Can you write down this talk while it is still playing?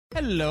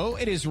Hello,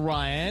 it is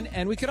Ryan,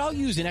 and we could all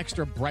use an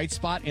extra bright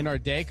spot in our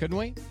day, couldn't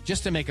we?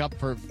 Just to make up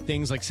for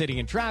things like sitting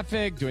in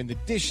traffic, doing the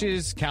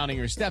dishes, counting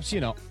your steps,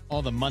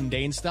 all the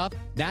mundane stuff.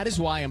 That is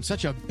why I'm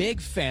such a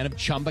big fan of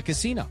Chumba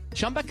Casino.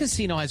 Chumba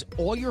Casino has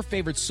all your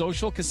favorite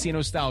social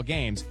casino-style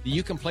games that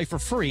you can play for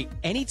free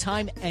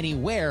anytime,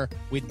 anywhere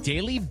with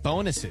daily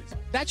bonuses.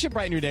 That should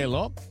brighten your day a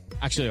little.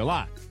 Actually, a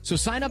lot. So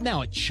sign up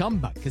now at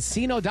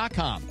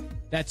ChumbaCasino.com.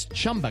 That's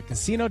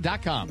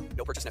ChumbaCasino.com.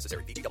 No purchase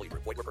necessary. VGW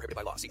Group. Void where prohibited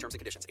by law. See terms and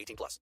conditions.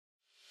 18+.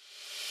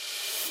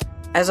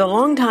 As a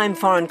longtime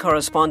foreign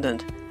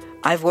correspondent,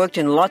 I've worked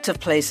in lots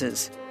of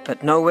places,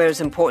 but nowhere as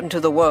important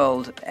to the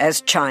world as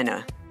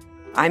China.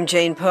 I'm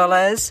Jane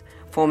Perlez,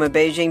 former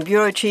Beijing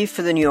bureau chief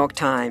for the New York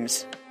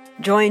Times.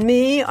 Join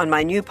me on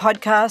my new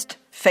podcast,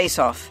 Face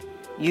Off,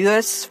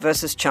 U.S.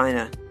 versus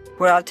China,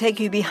 where I'll take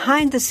you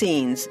behind the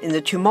scenes in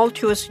the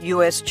tumultuous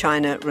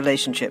U.S.-China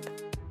relationship.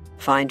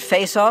 Find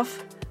Face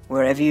Off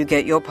wherever you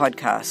get your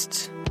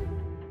podcasts.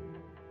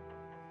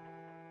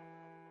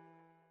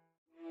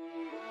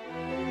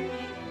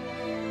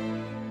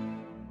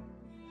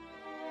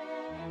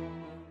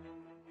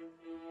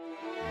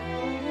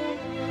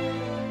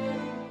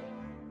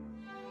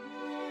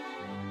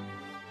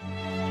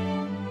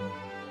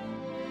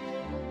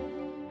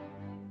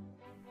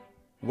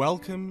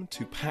 Welcome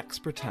to Pax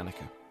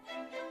Britannica,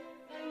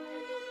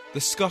 the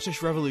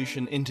Scottish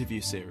Revolution interview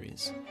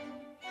series,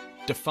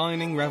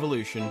 Defining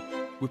Revolution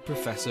with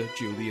Professor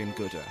Julian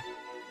Goodare.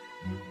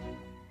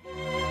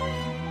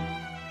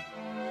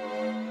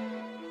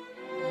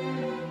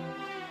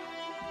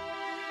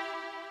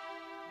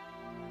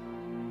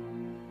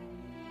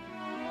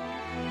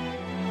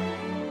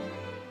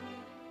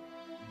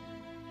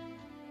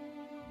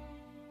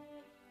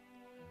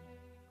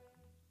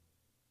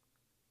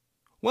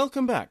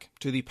 Welcome back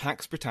to the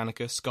Pax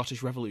Britannica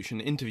Scottish Revolution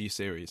interview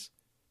series.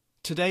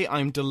 Today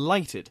I'm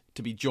delighted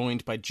to be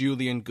joined by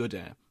Julian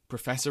Goodare,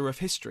 Professor of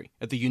History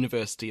at the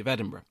University of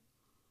Edinburgh.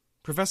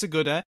 Professor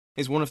Goodare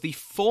is one of the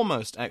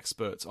foremost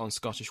experts on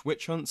Scottish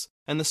witch hunts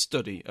and the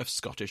study of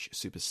Scottish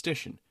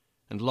superstition,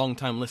 and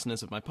long-time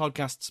listeners of my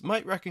podcasts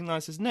might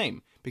recognise his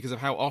name because of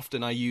how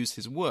often I use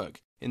his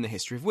work in the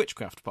History of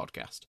Witchcraft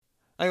podcast.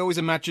 I always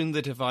imagined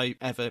that if I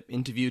ever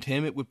interviewed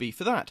him it would be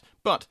for that,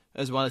 but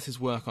as well as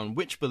his work on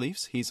witch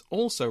beliefs, he's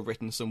also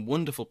written some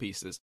wonderful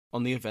pieces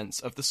on the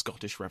events of the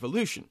Scottish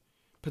Revolution,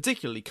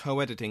 particularly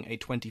co-editing a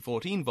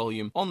 2014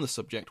 volume on the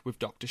subject with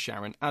Dr.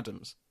 Sharon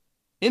Adams.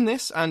 In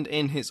this, and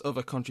in his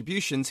other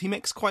contributions, he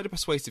makes quite a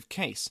persuasive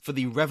case for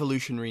the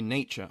revolutionary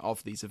nature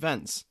of these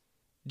events.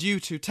 Due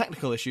to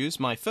technical issues,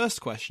 my first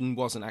question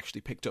wasn't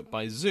actually picked up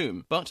by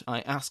Zoom, but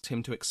I asked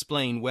him to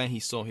explain where he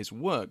saw his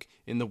work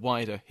in the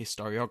wider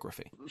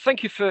historiography.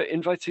 Thank you for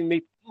inviting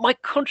me. My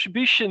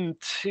contribution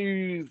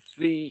to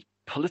the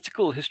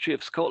political history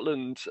of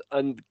Scotland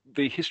and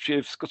the history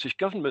of Scottish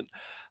government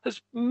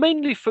has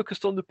mainly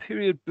focused on the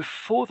period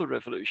before the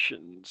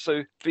Revolution,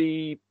 so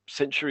the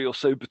century or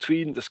so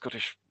between the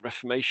Scottish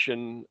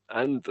Reformation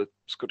and the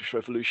Scottish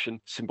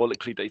Revolution,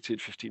 symbolically dated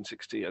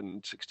 1560 and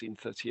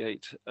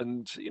 1638.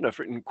 And, I've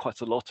written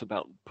quite a lot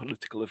about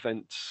political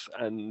events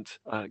and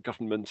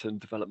government and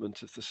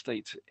development of the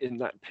state in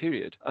that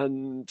period.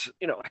 And,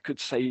 I could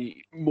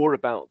say more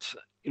about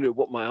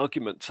what my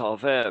arguments are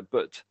there.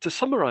 But to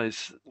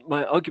summarize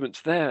my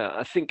arguments there,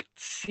 I think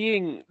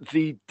seeing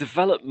the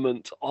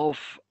development of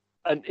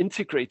an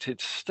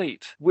integrated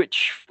state,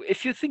 which,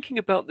 if you're thinking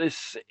about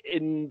this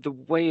in the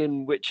way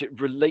in which it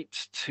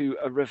relates to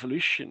a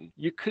revolution,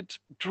 you could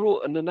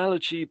draw an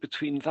analogy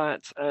between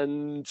that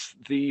and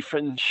the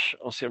French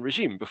Ancien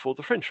Regime before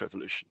the French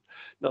Revolution.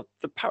 Now,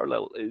 the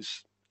parallel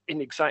is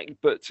inexact,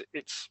 but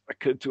it's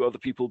occurred to other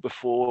people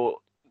before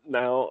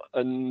now,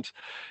 and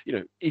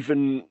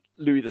even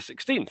Louis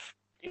XVI,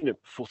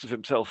 thought of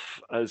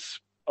himself as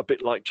a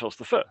bit like Charles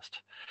I,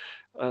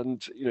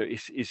 and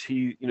is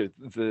he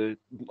the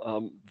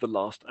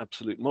last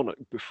absolute monarch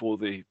before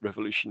the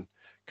revolution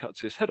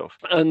cuts his head off?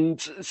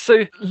 And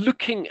so,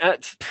 looking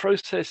at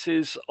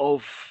processes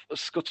of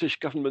Scottish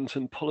government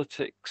and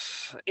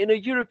politics in a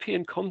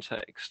European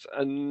context,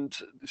 and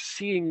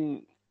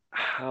seeing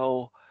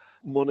how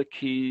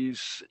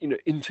monarchies,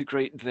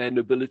 integrate their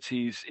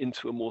nobilities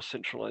into a more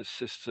centralized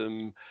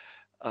system,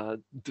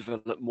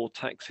 develop more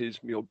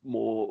taxes,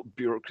 more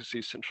bureaucracy,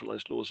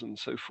 centralized laws, and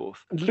so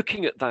forth. And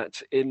looking at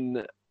that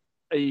in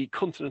a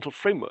continental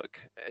framework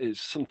is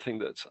something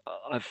that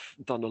I've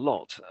done a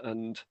lot,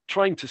 and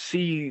trying to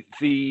see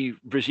the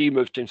regime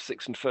of James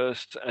VI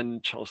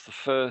and Charles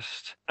I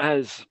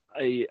as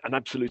an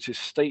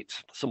absolutist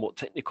state, somewhat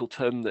technical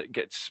term that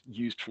gets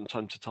used from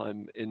time to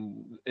time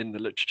in the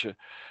literature,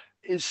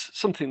 is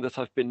something that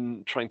I've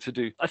been trying to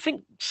do. I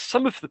think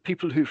some of the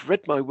people who've read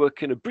my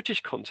work in a British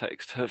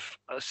context have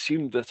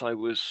assumed that I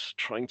was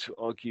trying to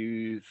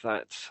argue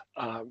that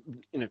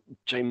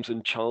James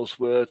and Charles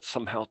were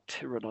somehow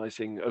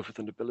tyrannizing over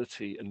the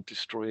nobility and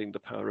destroying the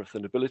power of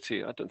the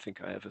nobility. I don't think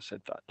I ever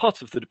said that.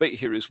 Part of the debate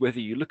here is whether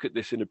you look at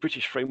this in a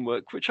British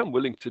framework, which I'm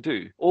willing to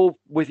do, or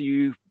whether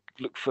you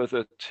look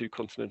further to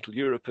continental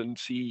Europe and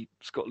see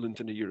Scotland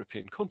in a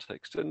European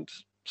context. And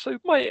so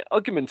my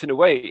argument, in a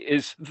way,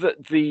 is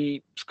that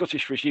the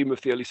Scottish regime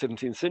of the early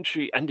 17th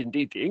century, and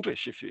indeed the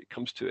English, if it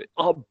comes to it,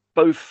 are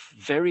both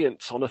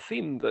variants on a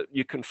theme that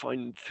you can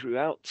find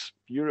throughout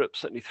Europe,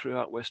 certainly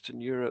throughout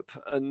Western Europe.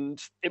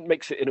 And it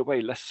makes it, in a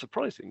way, less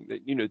surprising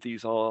that,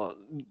 these are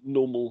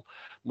normal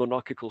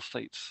monarchical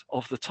states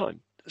of the time.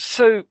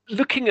 So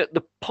looking at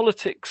the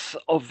politics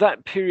of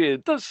that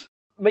period does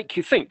make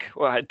you think,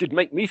 well, it did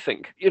make me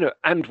think,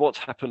 and what's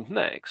happened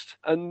next.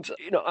 And,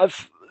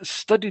 I've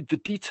studied the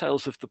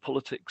details of the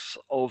politics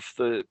of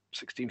the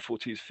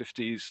 1640s,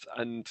 50s,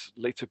 and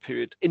later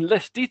period in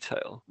less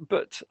detail,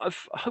 but I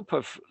hope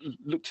I've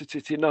looked at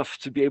it enough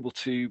to be able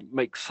to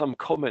make some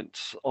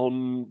comments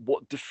on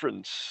what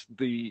difference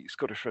the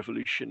Scottish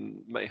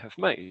Revolution may have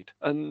made.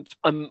 And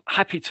I'm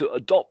happy to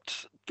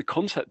adopt the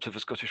concept of a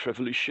Scottish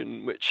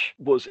Revolution, which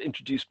was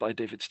introduced by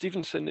David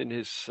Stevenson in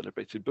his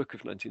celebrated book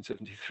of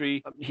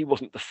 1973. He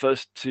wasn't the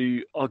first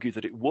to argue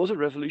that it was a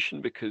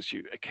revolution, because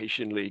you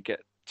occasionally get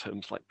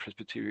terms like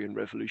Presbyterian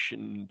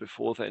Revolution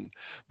before then.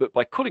 But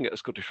by calling it a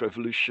Scottish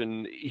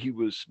Revolution, he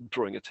was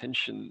drawing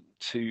attention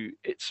to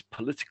its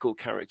political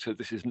character.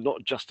 This is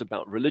not just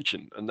about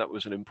religion. And that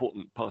was an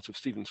important part of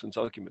Stevenson's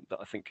argument that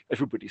I think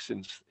everybody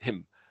since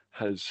him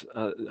has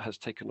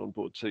taken on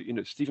board. So,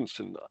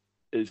 Stevenson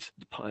is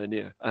the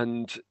pioneer.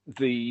 And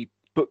the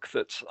book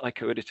that I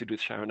co-edited with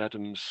Sharon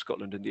Adams,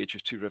 Scotland in the Age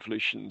of Two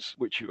Revolutions,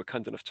 which you were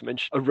kind enough to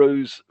mention,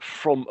 arose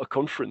from a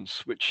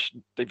conference which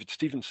David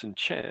Stevenson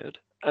chaired.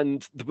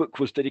 And the book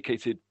was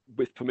dedicated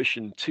with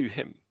permission to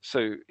him.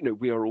 So,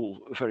 we are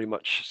all very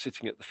much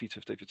sitting at the feet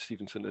of David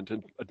Stevenson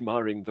and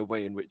admiring the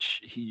way in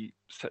which he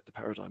set the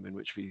paradigm in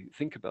which we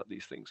think about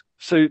these things.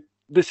 So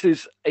this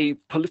is a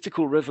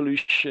political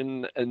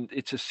revolution, and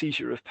it's a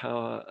seizure of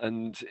power,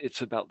 and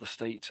it's about the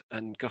state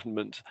and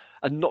government,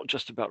 and not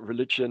just about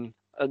religion.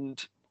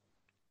 And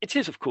it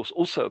is, of course,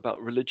 also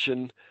about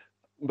religion,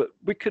 but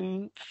we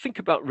can think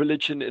about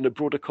religion in a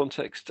broader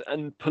context,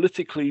 and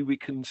politically we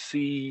can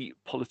see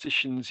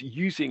politicians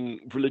using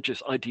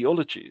religious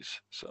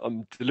ideologies. So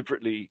I'm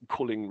deliberately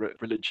calling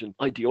religion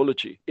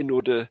ideology in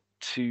order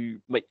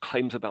to make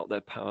claims about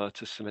their power,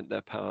 to cement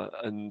their power,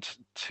 and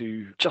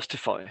to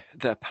justify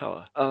their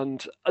power.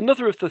 And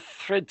another of the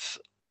threads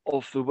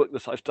of the work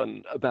that I've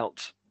done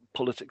about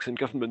politics and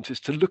government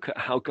is to look at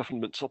how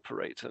governments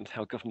operate and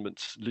how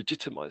governments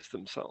legitimize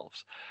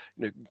themselves.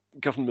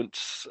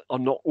 Governments are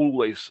not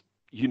always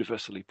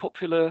universally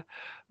popular,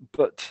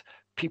 but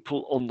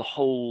people on the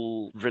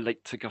whole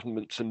relate to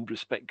governments and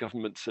respect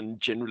governments and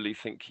generally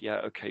think, yeah,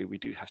 okay, we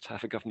do have to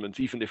have a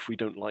government, even if we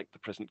don't like the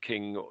present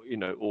king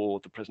or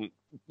the present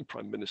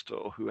prime minister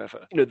or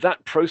whoever.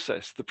 That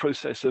process, the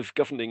process of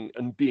governing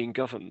and being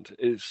governed,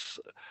 is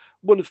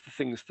one of the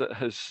things that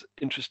has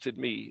interested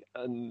me.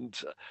 And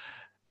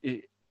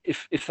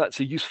if that's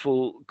a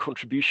useful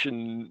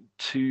contribution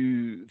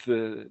to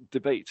the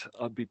debate,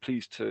 I'd be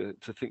pleased to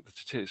think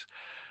that it is.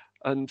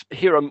 And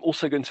here I'm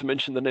also going to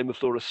mention the name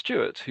of Laura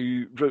Stewart,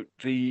 who wrote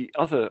the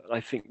other, I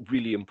think,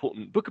 really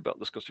important book about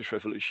the Scottish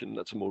Revolution.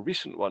 That's a more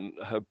recent one,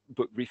 her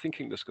book,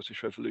 Rethinking the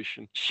Scottish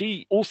Revolution.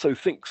 She also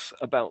thinks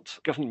about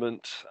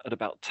government and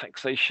about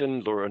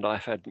taxation. Laura and I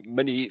have had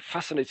many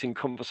fascinating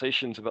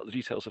conversations about the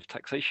details of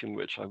taxation,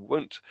 which I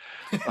won't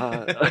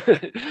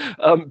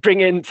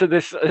bring into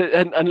this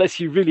unless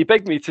you really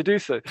beg me to do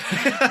so.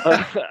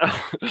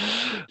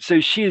 So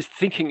she is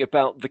thinking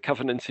about the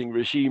covenanting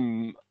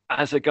regime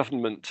as a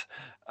government,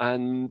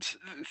 and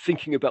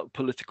thinking about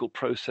political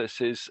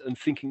processes and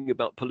thinking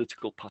about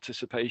political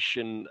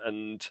participation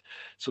and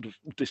sort of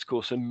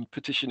discourse and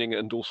petitioning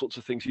and all sorts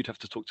of things you'd have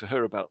to talk to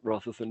her about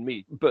rather than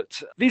me.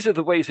 But these are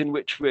the ways in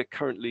which we're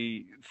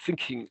currently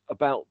thinking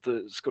about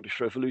the Scottish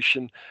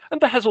Revolution. And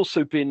there has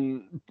also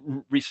been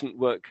recent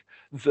work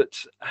that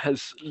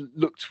has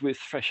looked with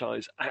fresh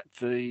eyes at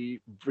the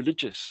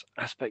religious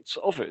aspects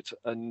of it.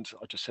 And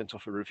I just sent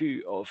off a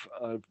review of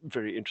a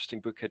very interesting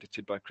book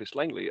edited by Chris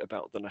Langley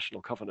about the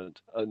National Covenant,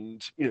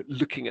 and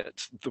looking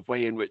at the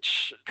way in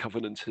which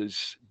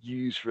covenanters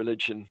use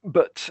religion.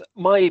 But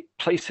my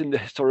place in the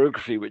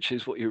historiography, which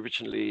is what you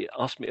originally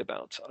asked me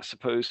about, I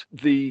suppose,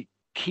 the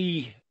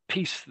key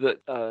piece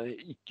that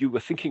you were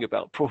thinking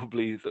about,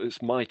 probably that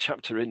was my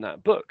chapter in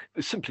that book,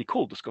 is simply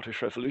called The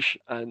Scottish Revolution,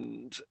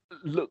 and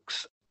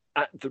looks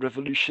at the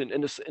revolution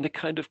in a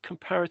kind of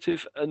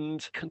comparative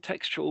and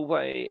contextual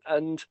way,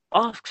 and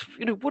asks,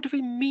 what do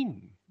we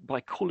mean by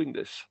calling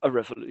this a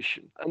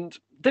revolution? And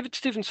David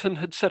Stevenson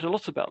had said a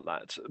lot about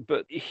that,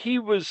 but he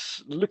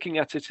was looking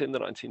at it in the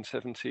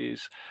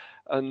 1970s,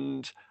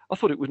 and I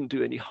thought it wouldn't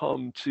do any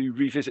harm to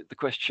revisit the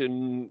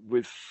question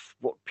with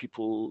what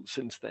people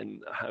since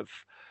then have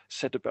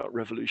said about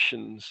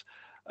revolutions.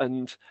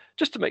 and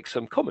just to make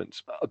some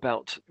comments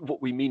about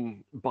what we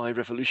mean by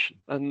revolution.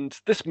 And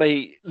this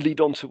may lead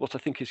on to what I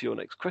think is your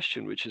next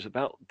question, which is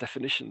about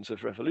definitions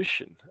of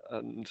revolution.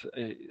 And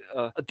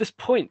at this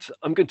point,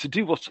 I'm going to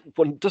do what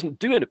one doesn't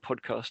do in a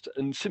podcast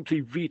and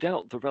simply read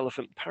out the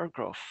relevant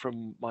paragraph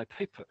from my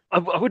paper. I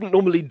wouldn't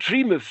normally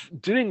dream of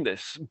doing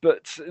this,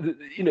 but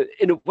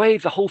in a way,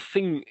 the whole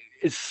thing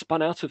is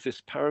spun out of this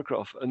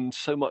paragraph, and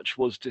so much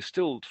was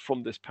distilled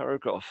from this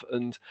paragraph.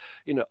 And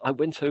I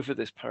went over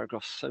this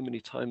paragraph so many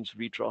times,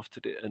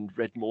 redrafted it, and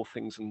read more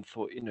things, and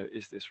thought,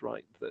 is this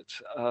right?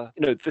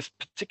 That this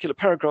particular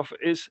paragraph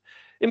is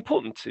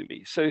important to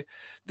me. So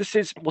this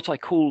is what I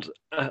called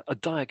a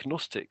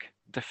diagnostic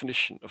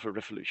definition of a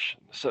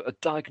revolution. So a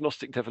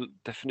diagnostic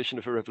definition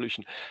of a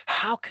revolution.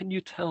 How can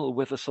you tell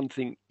whether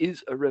something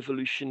is a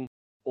revolution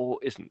or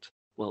isn't?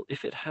 Well,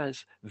 if it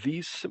has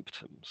these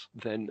symptoms,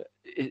 then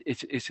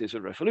it is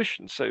a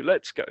revolution. So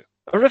let's go.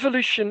 A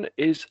revolution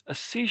is a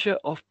seizure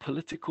of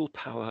political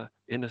power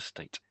in a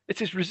state.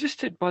 It is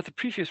resisted by the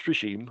previous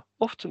regime,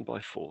 often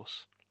by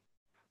force,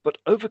 but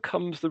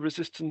overcomes the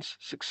resistance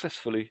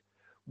successfully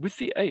with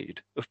the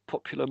aid of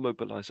popular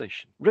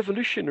mobilization.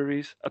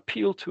 Revolutionaries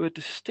appeal to a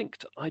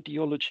distinct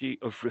ideology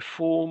of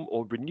reform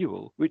or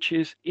renewal, which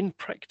is, in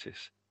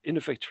practice,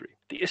 innovatory.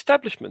 The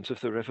establishment of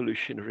the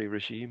revolutionary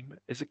regime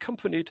is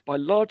accompanied by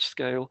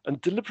large-scale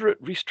and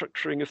deliberate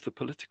restructuring of the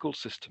political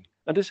system,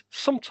 and is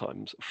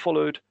sometimes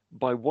followed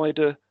by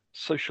wider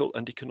social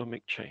and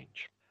economic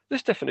change.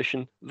 This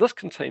definition thus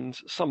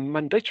contains some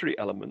mandatory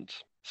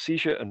elements: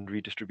 seizure and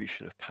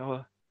redistribution of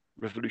power,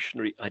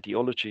 revolutionary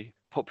ideology,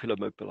 popular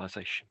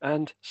mobilization,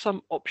 and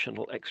some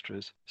optional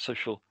extras: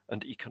 social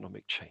and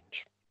economic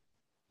change.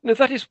 Now,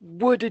 that is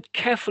worded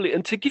carefully,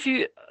 and to give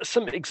you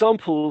some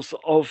examples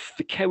of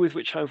the care with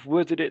which I've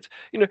worded it,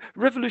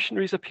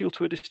 revolutionaries appeal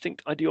to a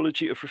distinct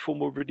ideology of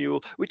reform or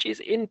renewal, which is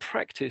in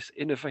practice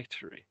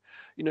innovatory.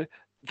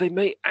 They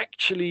may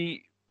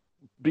actually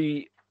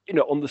be,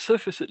 on the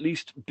surface at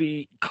least,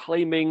 be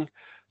claiming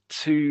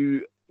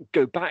to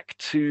go back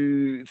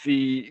to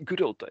the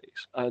good old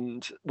days.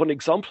 And one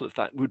example of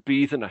that would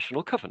be the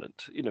National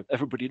Covenant.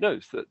 Everybody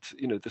knows that,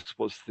 this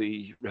was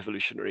the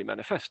Revolutionary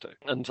Manifesto.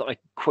 And I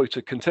quote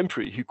a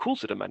contemporary who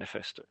calls it a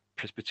manifesto,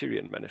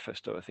 Presbyterian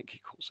Manifesto, I think he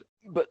calls it.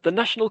 But the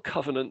National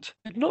Covenant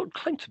did not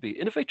claim to be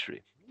innovatory.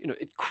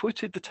 It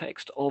quoted the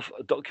text of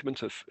a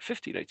document of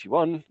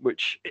 1581,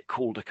 which it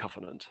called a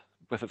covenant.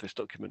 Whether this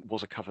document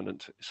was a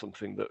covenant is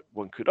something that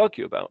one could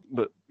argue about.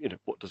 But,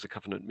 what does a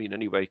covenant mean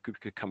anyway? We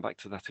could come back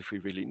to that if we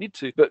really need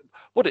to. But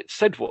what it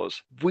said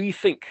was, we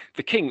think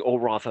the king,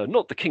 or rather,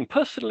 not the king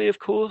personally, of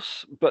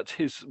course, but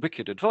his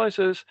wicked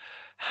advisors,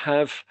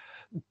 have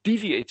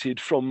deviated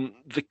from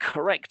the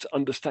correct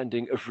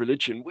understanding of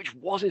religion, which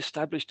was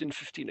established in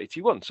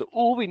 1581. So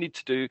all we need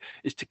to do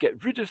is to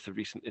get rid of the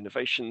recent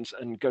innovations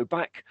and go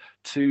back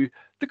to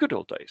the good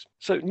old days.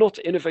 So not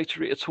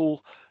innovatory at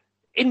all.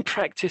 In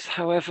practice,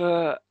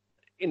 however,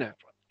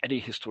 any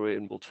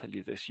historian will tell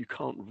you this, you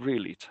can't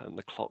really turn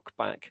the clock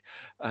back.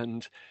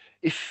 And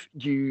if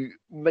you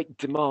make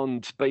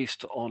demands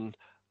based on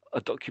a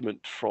document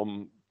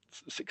from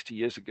 60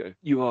 years ago,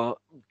 you are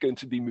going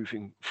to be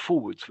moving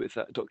forwards with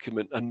that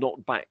document and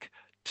not back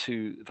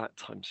to that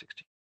time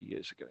 60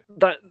 years ago.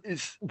 That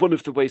is one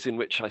of the ways in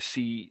which I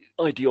see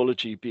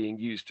ideology being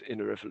used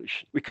in a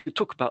revolution. We could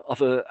talk about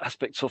other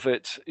aspects of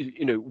it.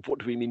 What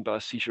do we mean by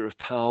a seizure of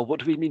power? What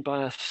do we mean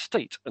by a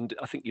state? And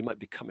I think you might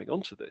be coming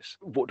onto this.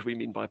 What do we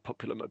mean by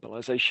popular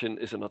mobilization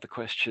is another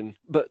question.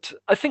 But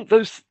I think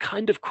those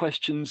kind of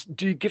questions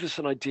do give us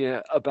an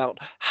idea about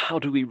how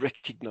do we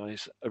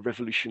recognize a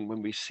revolution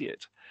when we see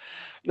it.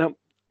 Now,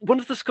 one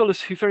of the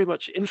scholars who very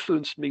much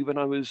influenced me when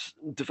I was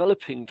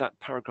developing that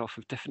paragraph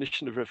of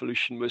definition of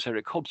revolution was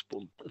Eric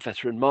Hobsbawm, a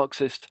veteran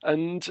Marxist.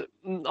 And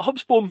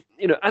Hobsbawm,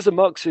 as a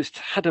Marxist,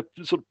 had a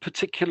sort of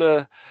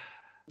particular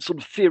sort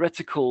of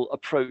theoretical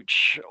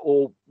approach,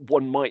 or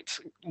one might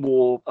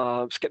more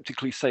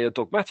skeptically say a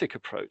dogmatic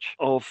approach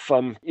of,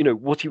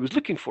 what he was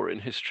looking for in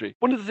history.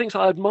 One of the things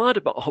I admired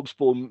about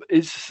Hobsbawm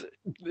is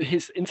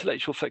his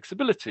intellectual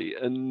flexibility.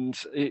 And,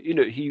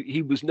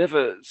 he was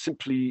never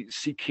simply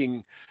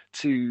seeking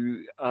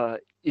to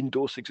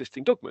endorse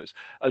existing dogmas.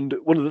 And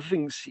one of the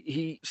things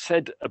he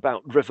said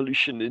about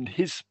revolution in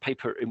his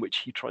paper, in which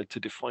he tried to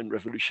define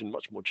revolution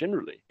much more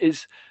generally,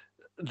 is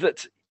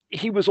that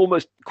he was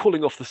almost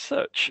calling off the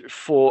search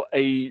for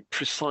a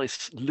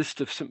precise list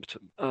of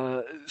symptoms.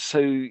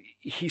 So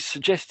he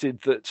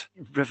suggested that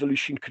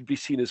revolution could be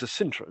seen as a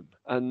syndrome.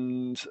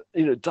 And,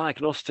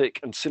 diagnostic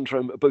and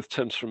syndrome are both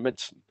terms from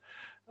medicine.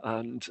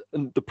 And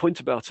the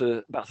point about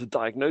a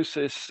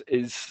diagnosis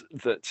is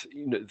that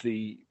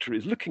the doctor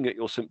is looking at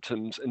your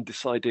symptoms and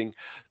deciding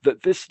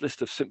that this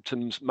list of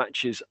symptoms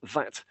matches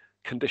that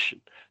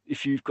condition.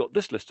 If you've got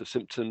this list of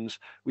symptoms,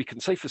 we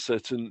can say for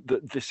certain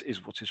that this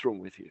is what is wrong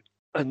with you.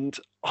 And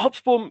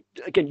Hobsbawm,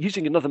 again,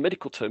 using another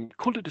medical term,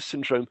 called it a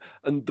syndrome.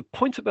 And the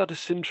point about a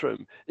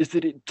syndrome is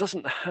that it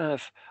doesn't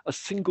have a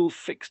single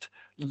fixed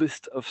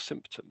list of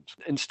symptoms.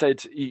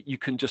 Instead, you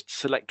can just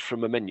select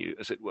from a menu,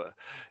 as it were.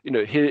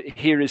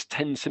 Here is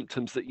 10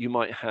 symptoms that you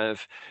might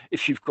have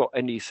if you've got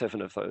any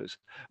 7 of those,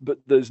 but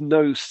there's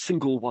no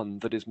single one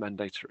that is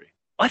mandatory.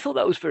 I thought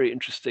that was very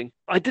interesting.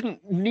 I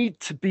didn't need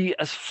to be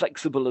as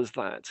flexible as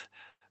that,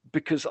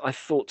 because I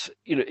thought,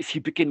 if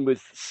you begin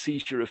with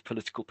seizure of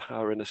political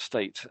power in a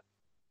state,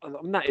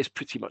 that is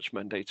pretty much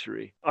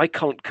mandatory. I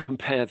can't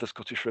compare the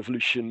Scottish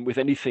Revolution with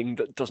anything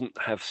that doesn't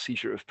have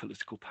seizure of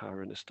political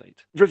power in a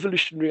state.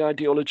 Revolutionary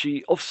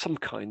ideology of some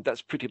kind,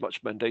 that's pretty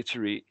much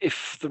mandatory.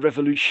 If the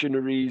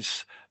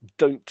revolutionaries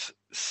don't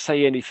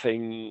say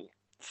anything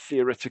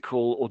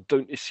theoretical or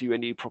don't issue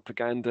any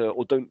propaganda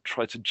or don't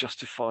try to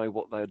justify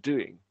what they're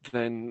doing,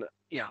 then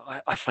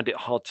I find it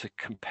hard to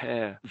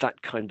compare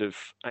that kind of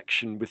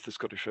action with the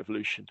Scottish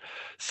Revolution.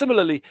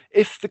 Similarly,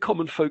 if the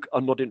common folk are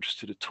not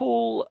interested at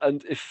all,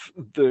 and if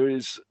there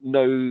is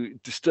no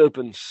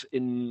disturbance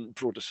in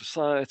broader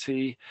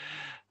society,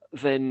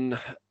 then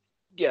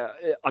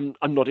I'm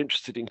not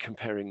interested in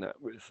comparing that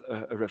with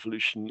a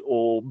revolution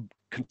or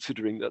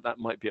considering that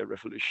might be a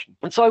revolution.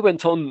 And so I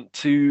went on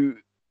to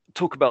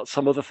talk about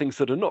some other things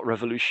that are not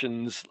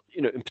revolutions,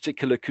 in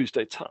particular coups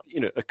d'etat.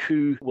 A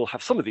coup will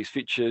have some of these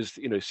features,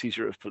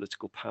 seizure of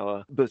political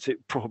power, but it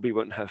probably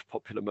won't have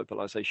popular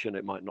mobilization.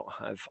 It might not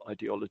have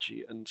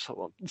ideology and so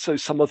on. So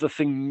some other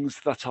things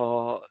that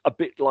are a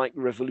bit like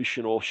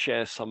revolution or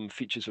share some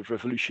features of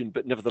revolution,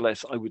 but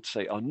nevertheless, I would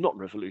say are not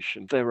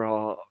revolution. There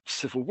are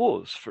civil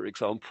wars, for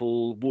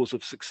example, wars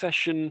of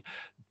succession.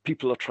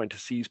 People are trying to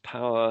seize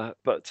power,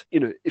 but,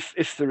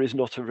 if there is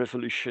not a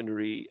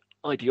revolutionary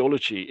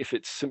ideology, if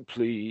it's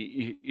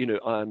simply,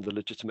 I am the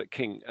legitimate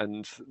king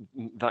and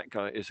that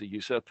guy is a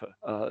usurper,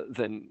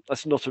 then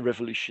that's not a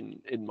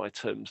revolution in my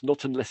terms,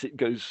 not unless it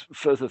goes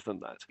further than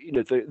that.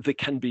 There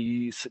can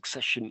be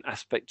succession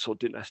aspects or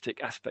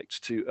dynastic aspects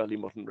to early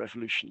modern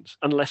revolutions.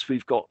 Unless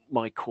we've got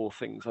my core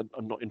things,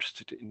 I'm not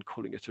interested in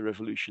calling it a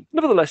revolution.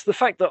 Nevertheless, the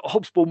fact that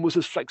Hobsbawm was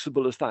as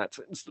flexible as that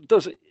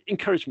does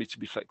encourage me to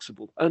be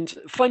flexible. And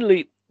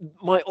finally,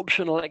 my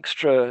optional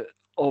extra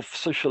of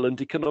social and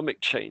economic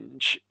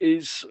change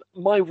is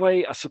my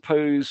way, I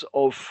suppose,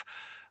 of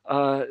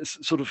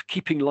sort of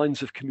keeping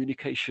lines of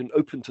communication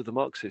open to the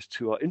Marxists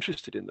who are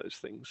interested in those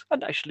things.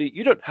 And actually,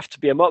 you don't have to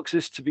be a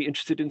Marxist to be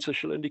interested in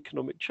social and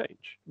economic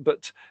change.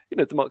 But,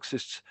 the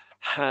Marxists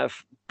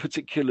have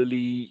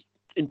particularly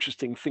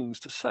interesting things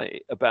to say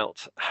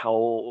about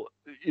how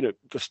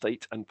the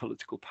state and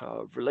political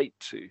power relate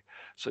to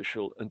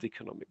social and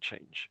economic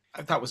change.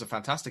 That was a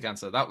fantastic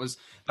answer. That was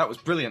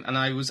brilliant. And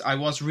I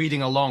was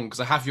reading along,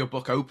 because I have your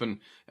book open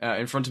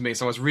in front of me,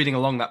 so I was reading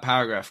along that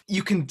paragraph.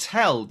 You can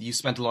tell you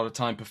spent a lot of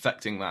time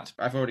perfecting that.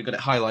 I've already got it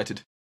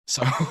highlighted.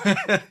 So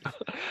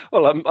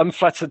well, I'm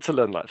flattered to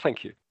learn that.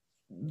 Thank you.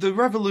 The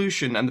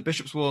revolution and the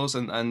Bishops' Wars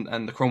and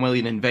the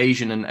Cromwellian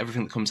invasion and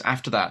everything that comes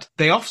after that,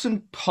 they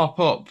often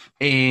pop up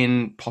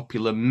in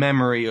popular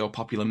memory or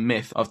popular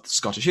myth of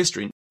Scottish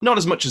history. Not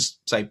as much as,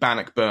 say,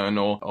 Bannockburn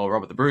or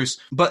Robert the Bruce,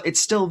 but it's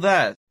still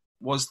there.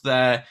 Was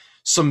there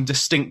some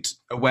distinct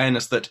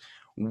awareness that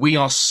we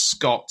are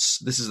Scots,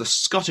 this is the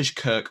Scottish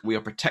Kirk, we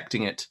are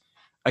protecting it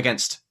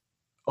against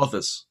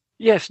others?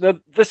 Yes, now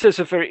this is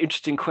a very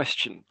interesting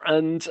question.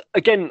 And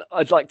again,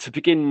 I'd like to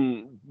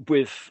begin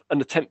with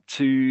an attempt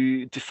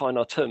to define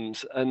our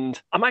terms.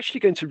 And I'm actually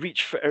going to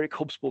reach for Eric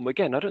Hobsbawm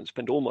again. I don't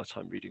spend all my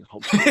time reading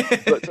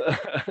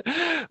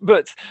Hobsbawm,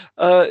 but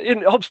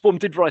Hobsbawm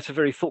did write a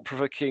very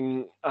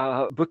thought-provoking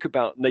book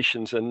about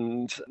nations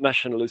and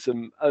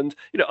nationalism. And,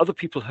 other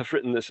people have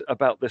written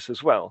about this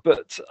as well.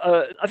 But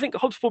I think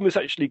Hobsbawm is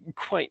actually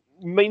quite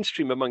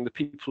mainstream among the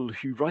people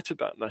who write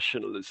about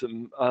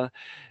nationalism.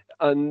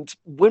 And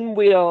when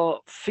we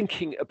are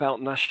thinking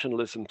about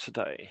nationalism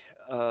today,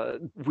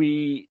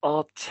 we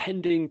are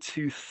tending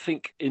to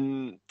think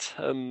in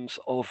terms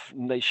of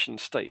nation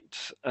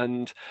states.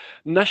 And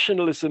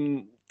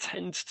nationalism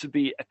tends to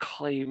be a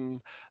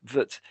claim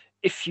that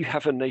if you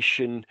have a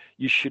nation,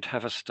 you should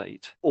have a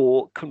state.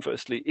 Or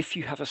conversely, if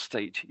you have a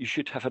state, you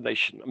should have a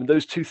nation. I mean,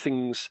 those two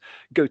things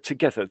go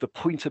together. The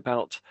point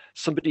about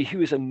somebody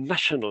who is a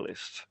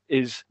nationalist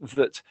is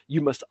that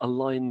you must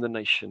align the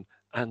nation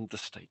and the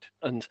state.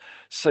 And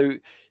so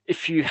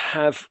if you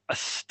have a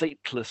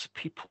stateless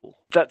people,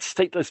 that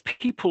stateless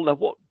people, now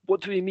what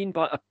do we mean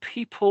by a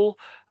people?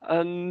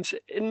 And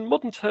in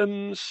modern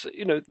terms,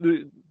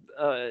 the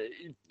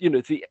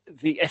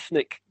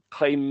ethnic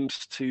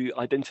claims to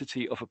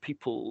identity of a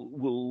people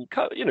will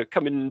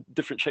come in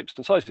different shapes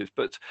and sizes,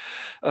 but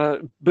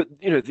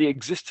the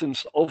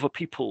existence of a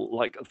people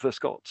like the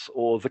Scots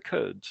or the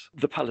Kurds,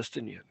 the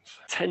Palestinians,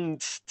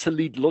 tends to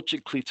lead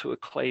logically to a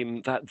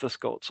claim that the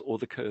Scots or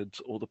the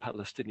Kurds or the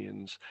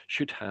Palestinians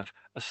should have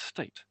a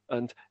state.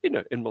 And,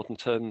 in modern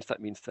terms,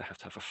 that means they have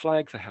to have a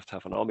flag, they have to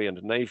have an army and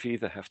a navy,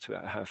 they have to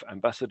have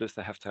ambassadors,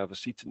 they have to have a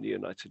seat in the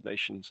United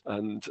Nations,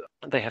 and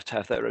they have to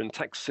have their own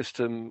tax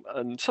system,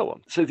 and so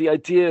on. So the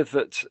idea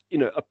that,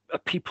 a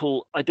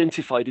people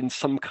identified in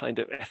some kind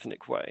of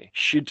ethnic way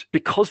should,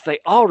 because they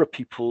are a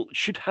people,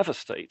 should have a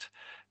state,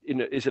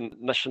 is a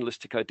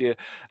nationalistic idea.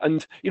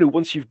 And,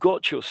 once you've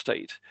got your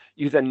state,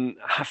 you then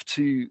have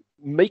to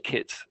make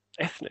it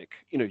ethnic.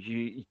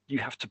 You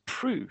have to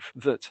prove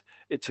that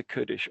it's a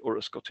Kurdish or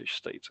a Scottish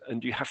state,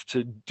 and you have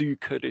to do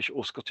Kurdish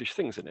or Scottish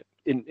things in it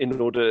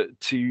in order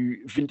to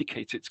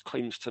vindicate its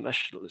claims to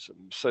nationalism.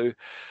 So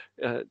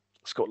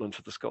Scotland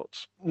for the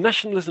Scots.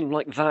 Nationalism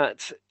like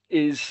that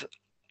is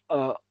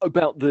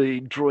about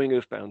the drawing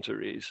of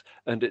boundaries,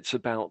 and it's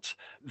about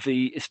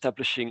the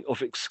establishing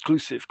of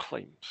exclusive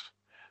claims.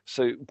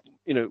 So,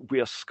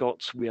 we are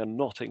Scots, we are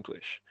not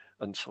English,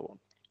 and so on.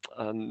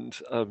 And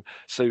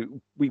so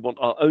we want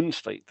our own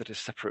state that is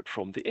separate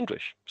from the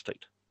English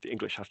state. The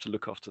English have to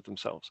look after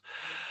themselves.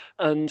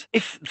 And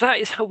if that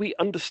is how we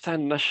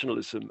understand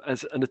nationalism,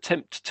 as an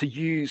attempt to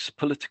use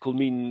political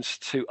means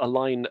to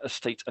align a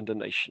state and a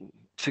nation,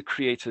 to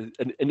create an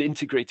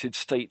integrated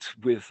state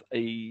with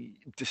a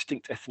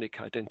distinct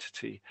ethnic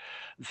identity,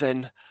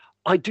 then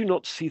I do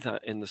not see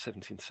that in the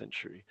 17th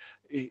century.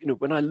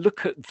 When I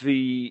look at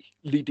the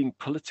leading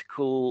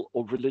political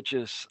or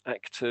religious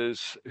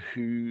actors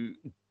who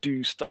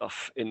do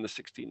stuff in the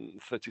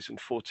 1630s and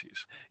 40s,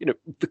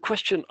 the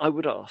question I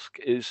would ask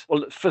is,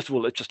 well, first of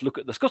all, let's just look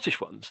at the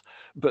Scottish ones.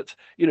 But,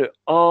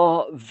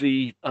 are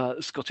the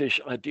Scottish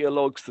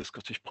ideologues, the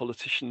Scottish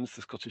politicians,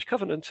 the Scottish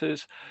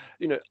Covenanters,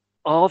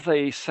 are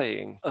they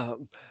saying,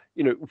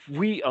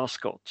 we are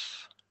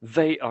Scots,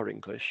 they are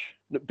English,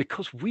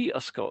 because we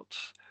are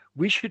Scots,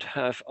 we should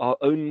have our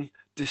own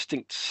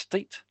distinct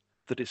state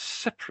that is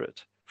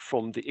separate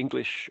from the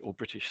English or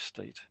British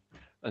state.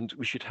 And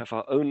we should have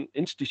our own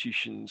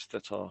institutions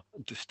that are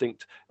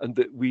distinct, and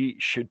that we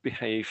should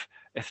behave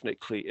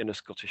ethnically in a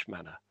Scottish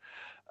manner.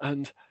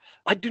 And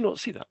I do not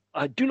see that.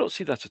 I do not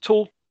see that at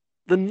all.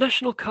 The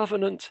National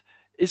Covenant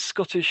is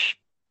Scottish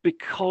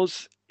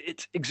because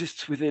it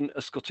exists within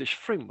a Scottish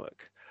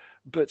framework.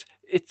 But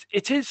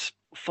it is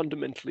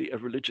fundamentally a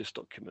religious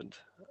document.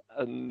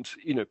 And,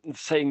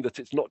 saying that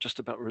it's not just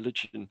about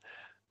religion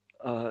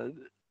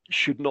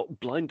should not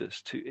blind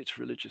us to its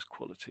religious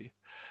quality.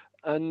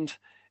 And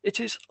it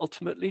is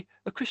ultimately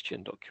a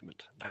Christian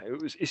document. Now,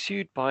 it was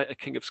issued by a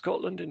King of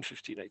Scotland in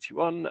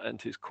 1581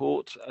 and his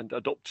court, and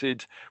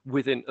adopted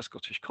within a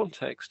Scottish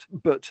context.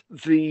 But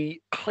the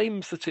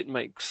claims that it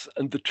makes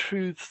and the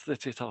truths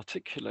that it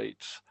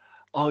articulates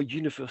are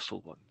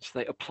universal ones.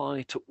 They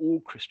apply to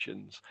all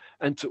Christians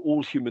and to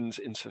all humans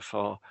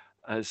insofar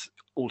as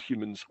all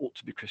humans ought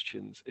to be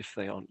Christians if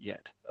they aren't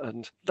yet.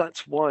 And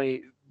that's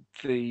why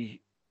the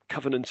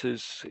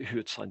Covenanters who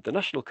had signed the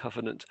National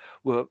Covenant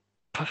were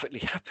perfectly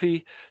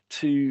happy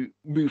to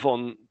move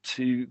on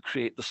to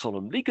create the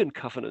Solemn League and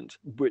Covenant,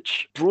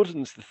 which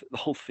broadens the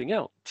whole thing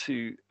out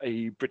to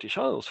a British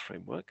Isles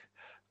framework,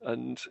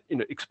 and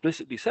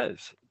explicitly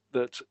says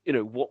that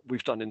what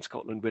we've done in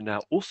Scotland, we're now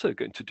also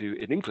going to do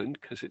in England,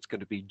 because it's going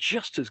to be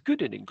just as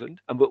good in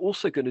England, and we're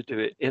also going to do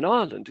it in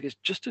Ireland. It's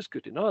just as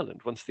good in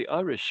Ireland. Once the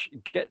Irish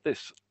get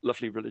this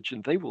lovely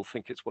religion, they will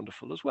think it's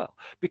wonderful as well,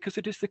 because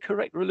it is the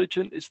correct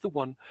religion. It's the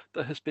one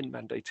that has been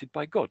mandated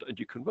by God, and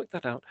you can work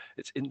that out.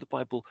 It's in the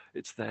Bible.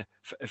 It's there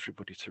for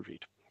everybody to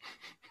read.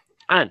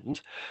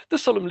 And the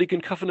Solemn League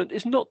and Covenant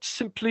is not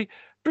simply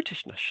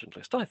British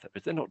nationalist either.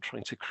 They're not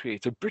trying to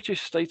create a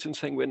British state and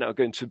saying we're now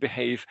going to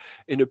behave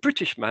in a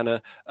British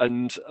manner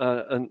and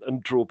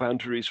draw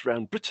boundaries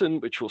around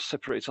Britain, which will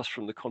separate us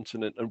from the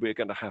continent, and we're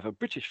going to have a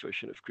British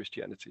version of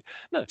Christianity.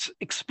 No, it's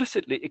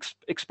explicitly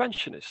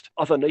expansionist.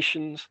 Other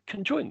nations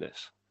can join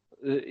this.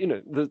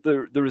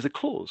 There is a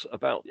clause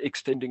about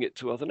extending it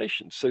to other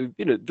nations. So,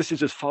 this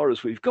is as far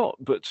as we've got,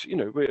 but,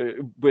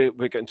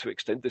 we're going to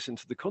extend this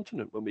into the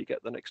continent when we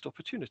get the next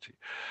opportunity.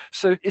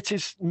 So it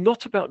is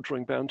not about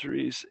drawing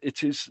boundaries.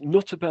 It is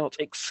not about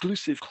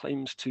exclusive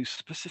claims to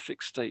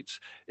specific states.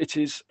 It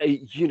is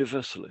a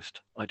universalist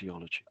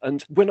ideology.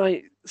 And when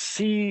I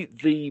see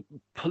the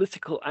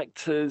political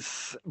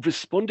actors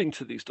responding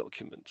to these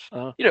documents,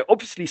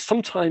 obviously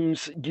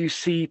sometimes you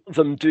see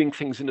them doing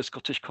things in a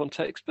Scottish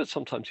context, but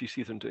sometimes you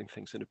see them doing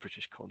things in a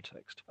British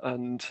context.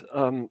 And,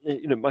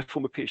 my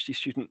former PhD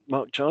student,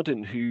 Mark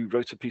Jardine, who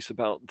wrote a piece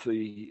about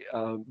the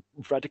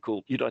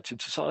radical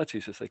United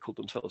Societies, as they called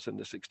themselves in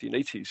the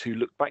 1680s, who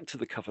looked back to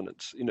the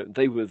Covenants,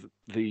 they were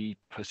the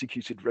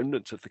persecuted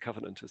remnants of the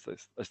Covenant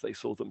as they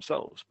saw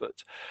themselves,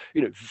 but,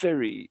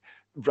 very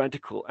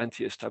radical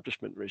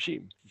anti-establishment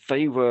regime.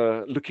 They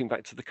were looking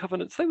back to the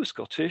Covenants. They were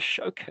Scottish,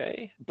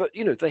 okay, but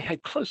they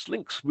had close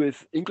links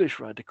with English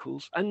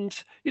radicals, and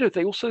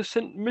they also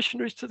sent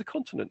missionaries to the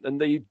continent, and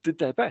they did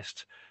their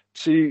best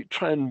to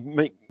try and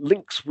make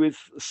links with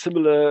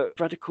similar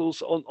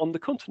radicals on the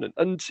continent.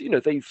 And,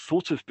 they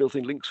thought of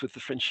building links with the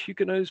French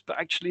Huguenots, but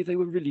actually they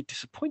were really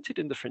disappointed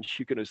in the French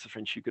Huguenots. The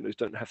French Huguenots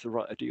don't have the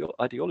right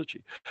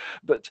ideology.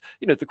 But,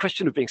 the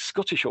question of being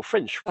Scottish or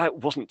French, that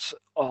wasn't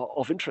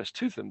of interest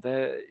to them.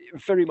 They're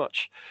very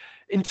much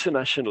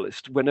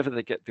internationalist whenever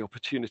they get the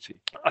opportunity.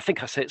 I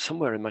think I say it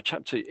somewhere in my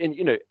chapter.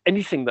 In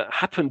anything that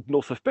happened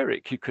north of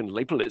Berwick, you can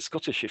label it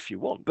Scottish if you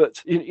want,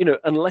 but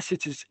unless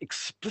it is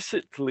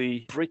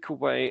explicitly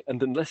breakaway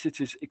and unless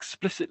it is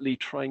explicitly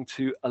trying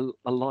to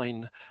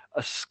align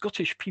a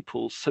Scottish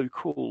people,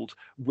 so-called,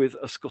 with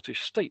a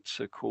Scottish state,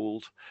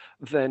 so-called,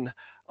 then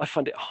I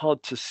find it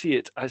hard to see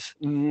it as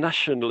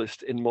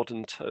nationalist in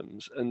modern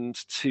terms. And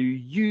to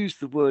use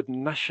the word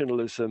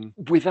nationalism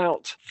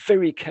without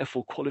very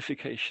careful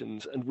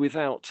qualifications and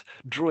without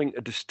drawing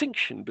a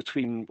distinction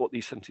between what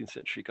these 17th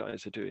century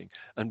guys are doing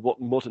and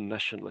what modern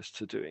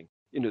nationalists are doing.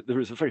 There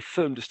is a very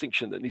firm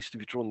distinction that needs to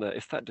be drawn there.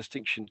 If that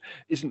distinction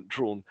isn't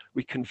drawn,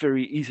 we can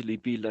very easily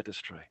be led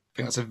astray. I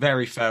think that's a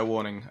very fair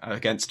warning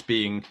against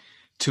being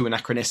too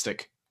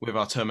anachronistic with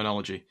our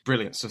terminology.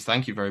 Brilliant. So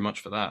thank you very much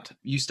for that.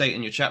 You state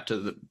in your chapter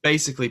that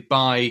basically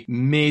by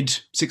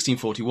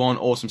mid-1641, autumn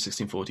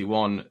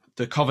 1641,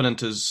 the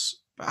Covenanters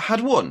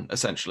had won,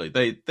 essentially.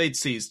 They'd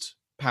seized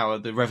power.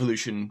 The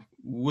revolution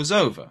was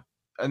over.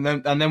 And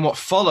then what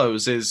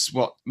follows is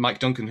what Mike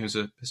Duncan, who's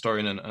a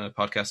historian and a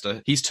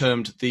podcaster, he's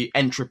termed the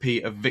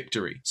entropy of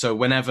victory. So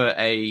whenever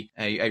a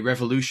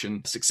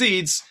revolution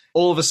succeeds,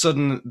 all of a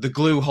sudden the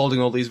glue holding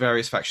all these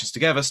various factions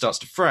together starts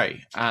to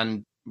fray.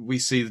 And we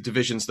see the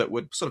divisions that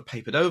were sort of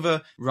papered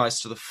over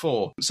rise to the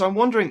fore. So I'm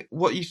wondering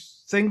what you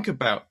think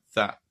about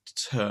that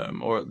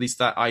term, or at least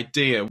that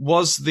idea.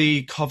 Was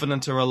the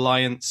Covenanter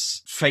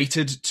alliance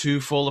fated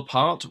to fall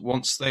apart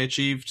once they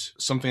achieved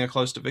something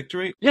close to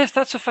victory? Yes,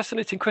 that's a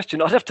fascinating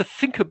question. I'd have to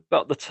think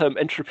about the term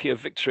entropy of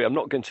victory. I'm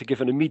not going to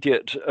give an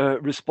immediate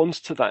response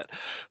to that.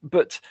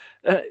 But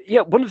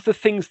one of the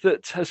things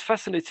that has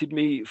fascinated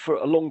me for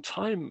a long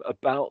time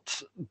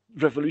about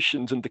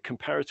revolutions and the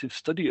comparative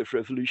study of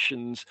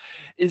revolutions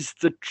is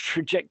the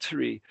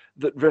trajectory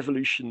that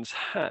revolutions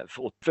have,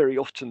 or very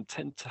often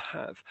tend to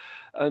have.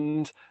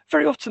 And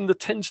very often there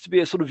tends to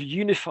be a sort of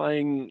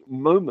unifying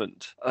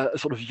moment, a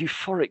sort of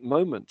euphoric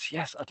moment.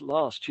 Yes, at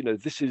last,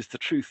 this is the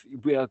truth.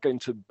 We are going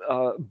to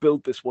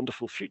build this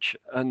wonderful future,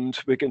 and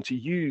we're going to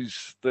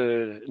use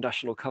the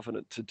National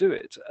Covenant to do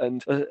it.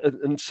 And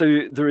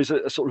so there is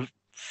a sort of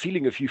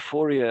feeling of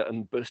euphoria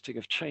and bursting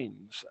of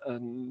chains.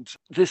 And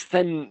this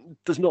then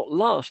does not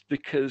last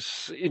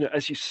because,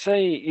 as you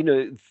say,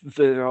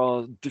 there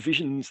are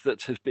divisions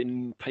that have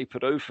been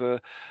papered over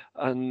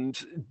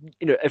and,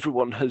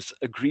 everyone has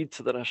agreed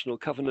to the National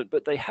Covenant,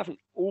 but they haven't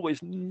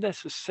always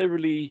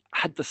necessarily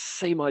had the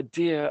same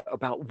idea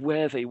about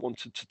where they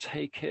wanted to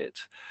take it.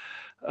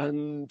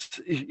 And,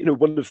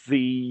 one of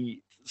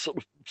the sort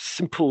of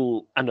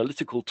simple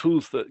analytical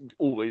tools that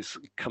always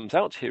comes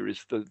out here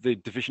is the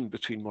division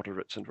between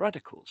moderates and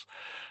radicals.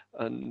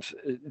 And,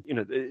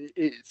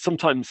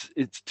 sometimes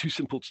it's too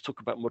simple to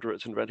talk about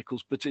moderates and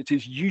radicals, but it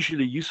is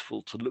usually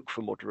useful to look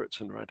for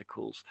moderates and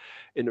radicals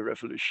in a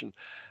revolution.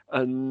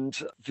 And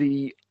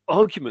the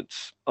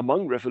arguments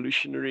among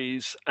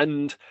revolutionaries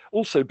and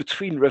also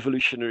between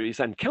revolutionaries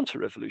and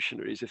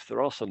counter-revolutionaries, if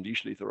there are some,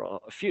 usually there are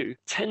a few,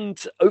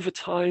 tend over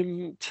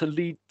time to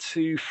lead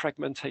to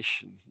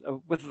fragmentation.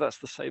 Whether that's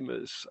the same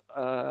as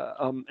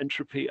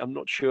entropy, I'm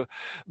not sure.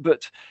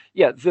 But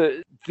yeah,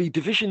 the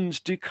divisions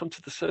do come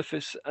to the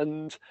surface,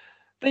 and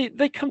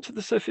they come to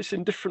the surface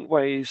in different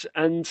ways.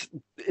 And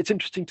it's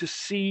interesting to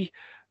see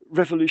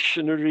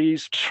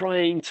revolutionaries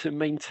trying to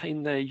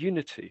maintain their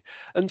unity.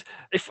 And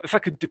if I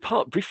could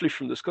depart briefly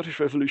from the Scottish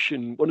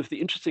Revolution, one of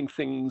the interesting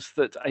things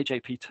that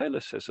A.J.P. Taylor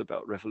says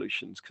about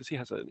revolutions, because he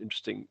has an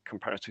interesting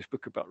comparative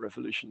book about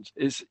revolutions,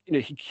 is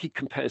he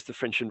compares the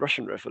French and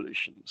Russian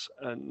revolutions.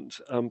 And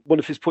one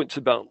of his points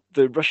about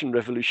the Russian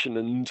Revolution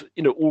and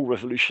all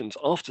revolutions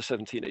after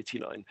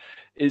 1789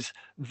 is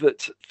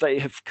that they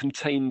have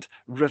contained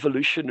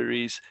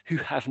revolutionaries who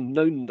have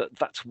known that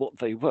that's what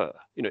they were.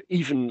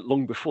 Even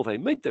long before they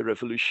made their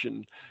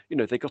revolution,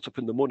 they got up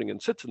in the morning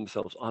and said to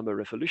themselves, I'm a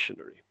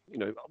revolutionary.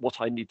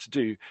 What I need to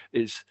do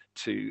is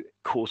to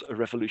cause a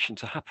revolution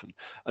to happen.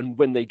 And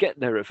when they get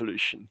their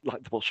revolution,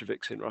 like the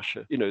Bolsheviks in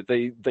Russia,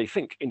 they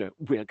think,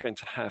 we are going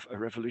to have a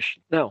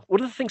revolution. Now,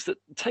 one of the things that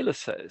Taylor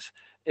says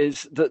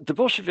is that the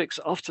Bolsheviks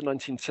after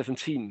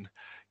 1917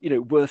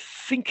 were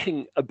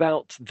thinking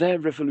about their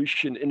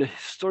revolution in a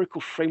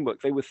historical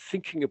framework. They were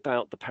thinking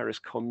about the Paris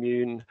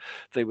Commune.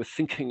 They were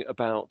thinking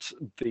about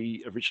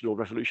the original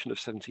revolution of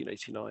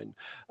 1789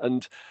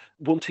 and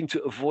wanting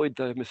to avoid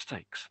their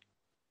mistakes.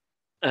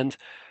 And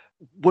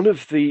one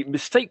of the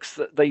mistakes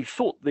that they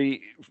thought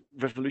the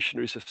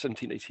revolutionaries of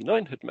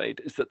 1789 had made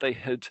is that they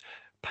had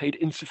paid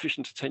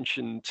insufficient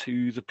attention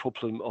to the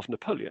problem of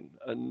Napoleon,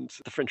 and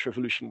the French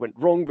Revolution went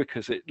wrong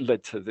because it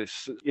led to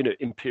this,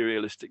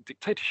 imperialistic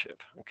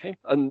dictatorship. Okay,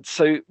 and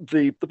so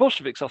the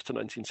Bolsheviks after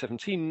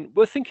 1917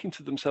 were thinking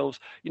to themselves,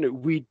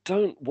 we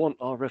don't want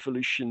our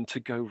revolution to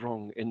go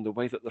wrong in the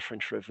way that the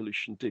French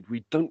Revolution did.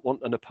 We don't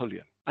want a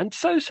Napoleon. And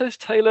so says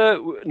Taylor,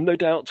 no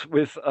doubt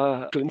with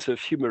a glint of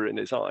humor in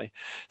his eye,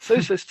 so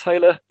says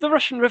Taylor, the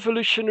Russian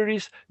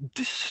revolutionaries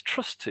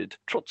distrusted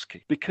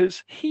Trotsky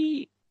because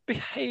he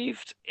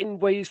behaved in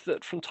ways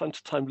that from time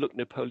to time looked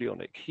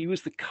Napoleonic. He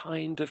was the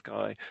kind of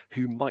guy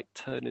who might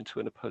turn into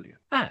a Napoleon.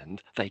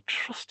 And they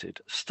trusted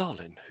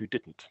Stalin, who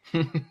didn't.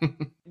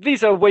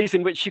 These are ways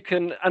in which you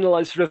can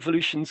analyse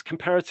revolutions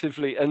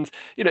comparatively. And,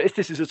 if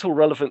this is at all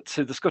relevant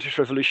to the Scottish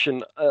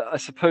Revolution, I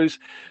suppose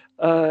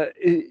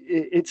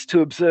it's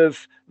to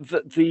observe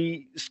that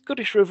the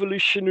Scottish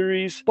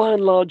revolutionaries, by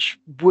and large,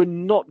 were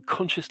not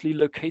consciously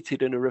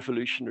located in a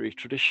revolutionary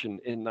tradition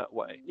in that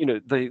way.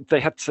 They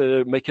had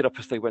to make it up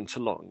as they went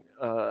along,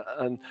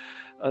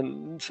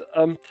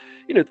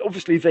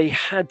 obviously they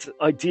had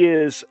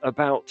ideas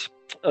about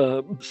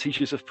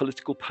sieges of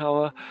political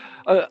power.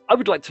 I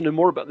would like to know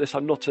more about this.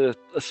 I'm not a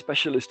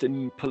specialist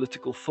in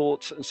political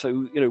thought, and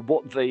so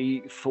what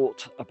they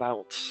thought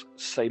about,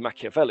 say,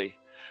 Machiavelli.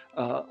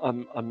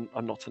 I'm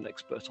not an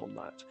expert on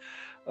that.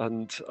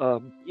 And,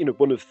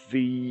 one of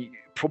the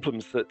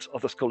problems that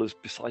other scholars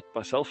beside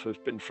myself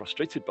have been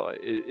frustrated by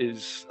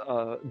is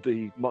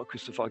the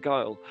Marquis of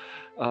Argyll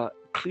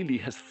clearly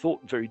has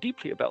thought very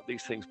deeply about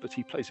these things, but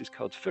he plays his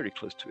cards very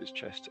close to his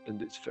chest,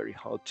 and it's very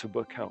hard to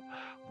work out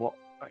what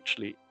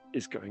actually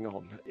is going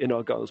on in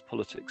Argyll's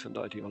politics and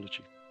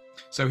ideology.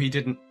 So he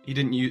didn't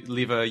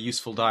leave a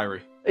useful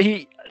diary.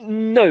 He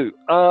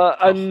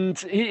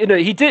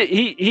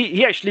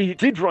actually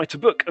did write a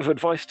book of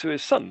advice to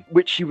his son,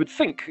 which you would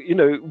think,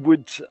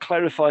 would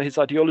clarify his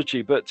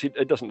ideology, but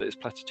it doesn't. It's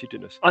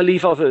platitudinous. I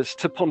leave others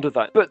to ponder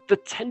that. But the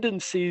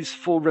tendencies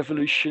for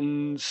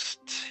revolutions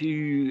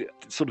to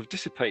sort of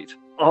dissipate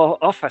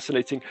are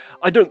fascinating.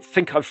 I don't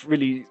think I've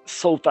really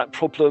solved that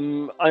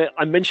problem.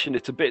 I mention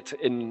it a bit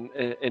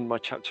in my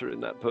chapter in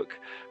that book,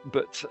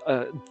 but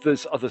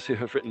there's others who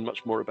have written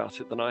much more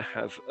about it than I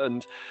have,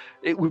 and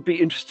it would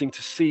be interesting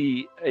to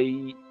see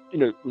a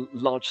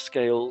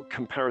large-scale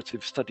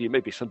comparative study.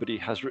 Maybe somebody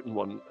has written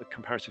one, a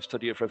comparative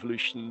study of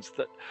revolutions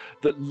that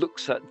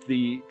looks at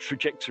the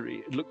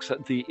trajectory, looks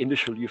at the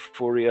initial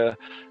euphoria,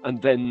 and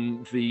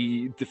then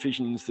the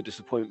divisions, the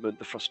disappointment,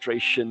 the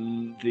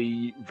frustration,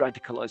 the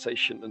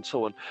radicalization, and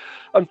so on.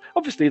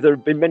 Obviously, there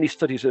have been many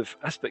studies of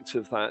aspects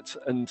of that,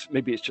 and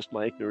maybe it's just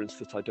my ignorance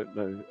that I don't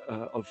know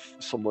of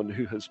someone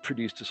who has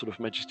produced a sort of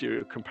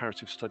magisterial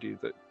comparative study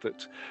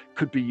that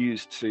could be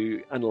used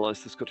to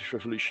analyze the Scottish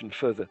Revolution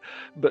further.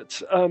 But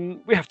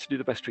we have to do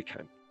the best we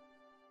can.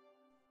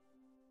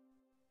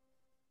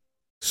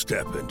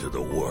 Step into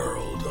the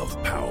world of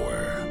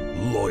power,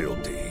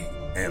 loyalty,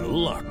 and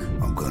luck.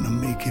 I'm gonna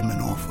make him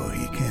an offer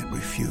he can't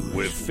refuse.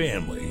 With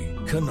family,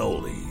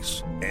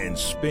 cannolis, and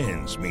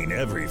spins mean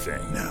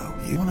everything. Now,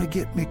 you wanna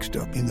get mixed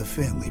up in the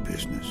family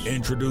business.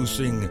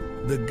 Introducing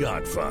The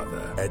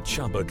Godfather at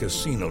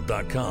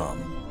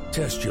ChumbaCasino.com.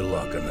 Test your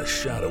luck in the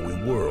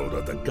shadowy world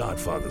of The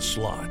Godfather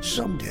slot.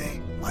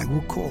 Someday, I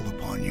will call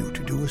upon you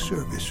to do a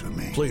service for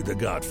me. Play The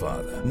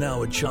Godfather,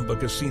 now at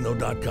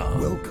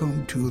ChumbaCasino.com.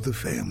 Welcome to the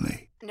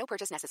family. No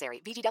purchase necessary.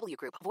 VGW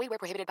Group. Void where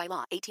prohibited by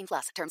law.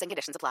 18+. Terms and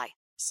conditions apply.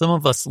 Some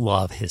of us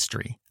love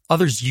history.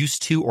 Others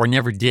used to or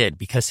never did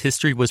because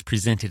history was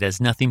presented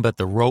as nothing but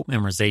the rote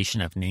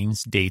memorization of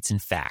names, dates,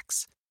 and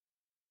facts.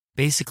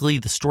 Basically,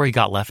 the story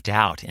got left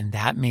out, and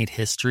that made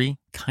history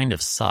kind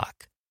of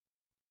suck.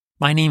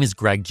 My name is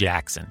Greg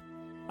Jackson.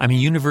 I'm a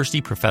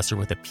university professor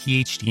with a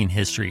PhD in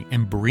history,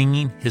 and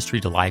bringing history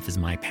to life is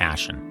my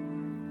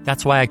passion.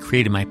 That's why I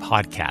created my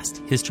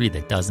podcast, History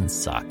That Doesn't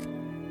Suck.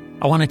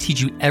 I want to teach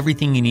you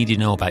everything you need to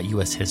know about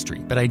U.S. history,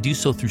 but I do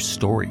so through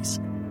stories.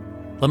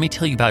 Let me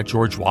tell you about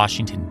George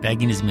Washington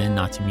begging his men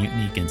not to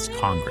mutiny against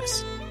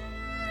Congress,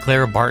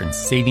 Clara Barton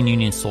saving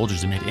Union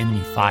soldiers amid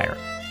enemy fire,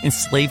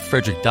 enslaved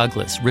Frederick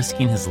Douglass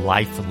risking his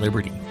life for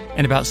liberty,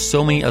 and about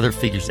so many other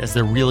figures as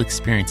their real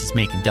experiences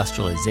make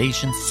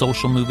industrialization,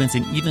 social movements,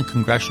 and even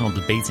congressional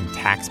debates and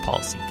tax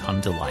policy come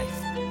to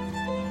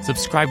life.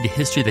 Subscribe to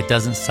History That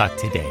Doesn't Suck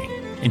today,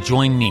 and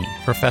join me,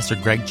 Professor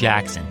Greg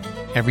Jackson,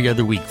 every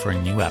other week for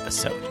a new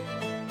episode,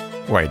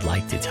 where I'd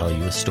like to tell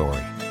you a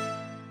story.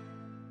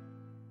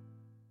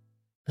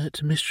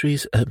 Let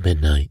Mysteries at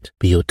Midnight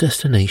be your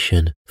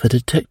destination for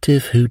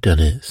detective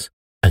whodunits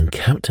and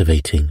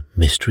captivating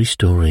mystery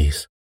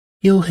stories.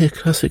 You'll hear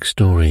classic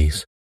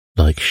stories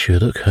like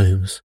Sherlock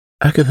Holmes,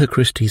 Agatha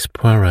Christie's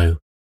Poirot,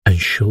 and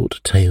short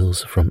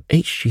tales from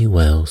H.G.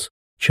 Wells,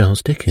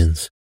 Charles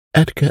Dickens,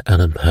 Edgar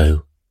Allan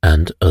Poe,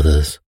 and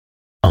others.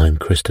 I'm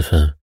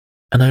Christopher,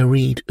 and I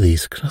read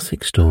these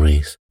classic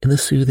stories in the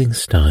soothing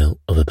style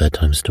of a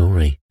bedtime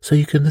story, so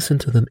you can listen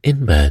to them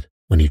in bed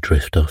when you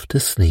drift off to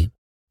sleep.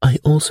 I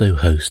also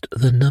host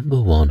the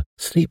 #1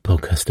 sleep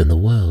podcast in the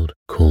world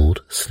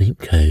called Sleep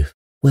Cove,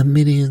 where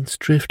millions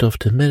drift off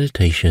to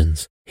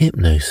meditations,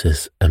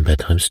 hypnosis, and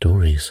bedtime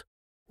stories.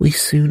 We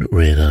soon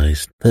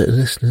realized that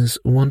listeners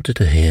wanted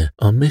to hear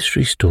our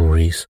mystery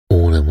stories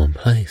all in one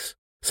place.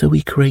 So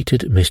we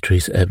created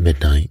Mysteries at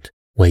Midnight,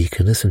 where you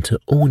can listen to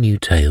all new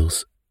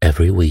tales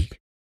every week.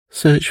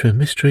 Search for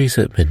Mysteries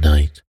at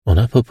Midnight on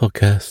Apple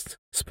Podcasts,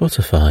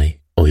 Spotify,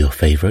 or your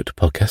favorite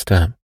podcast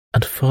app,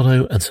 and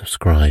follow and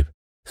subscribe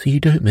so you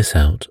don't miss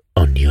out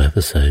on new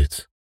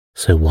episodes.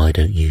 So why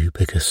don't you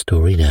pick a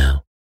story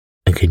now?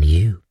 And can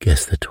you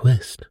guess the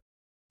twist?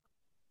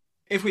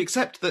 If we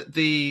accept that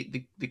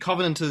the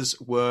Covenanters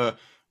were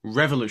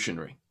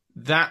revolutionary,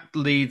 that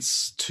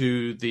leads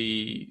to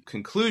the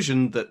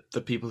conclusion that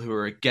the people who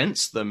are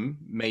against them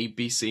may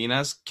be seen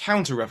as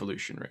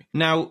counter-revolutionary.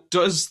 Now,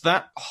 does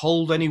that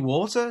hold any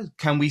water?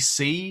 Can we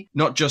see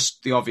not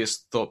just the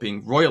obvious thought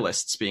being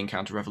royalists being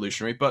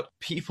counter-revolutionary, but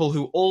people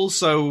who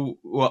also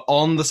were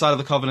on the side of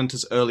the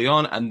Covenanters early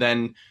on, and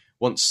then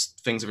once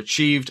things are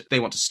achieved, they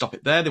want to stop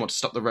it there, they want to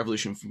stop the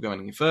revolution from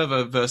going any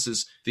further,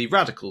 versus the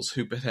radicals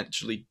who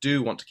potentially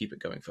do want to keep it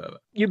going further?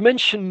 You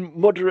mentioned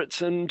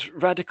moderates and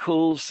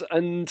radicals,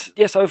 and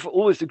yes, I've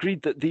always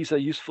agreed that these are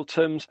useful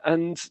terms,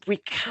 and we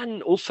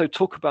can also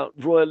talk about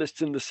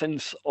royalists in the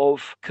sense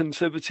of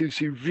conservatives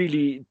who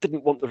really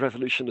didn't want the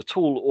revolution at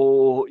all,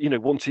 or,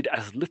 wanted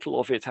as little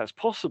of it as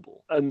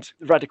possible, and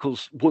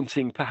radicals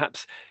wanting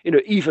perhaps,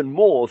 even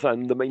more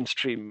than the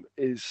mainstream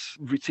is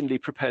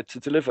routinely prepared to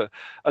deliver.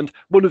 And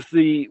one of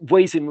the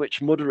ways in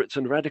which moderates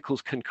and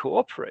radicals can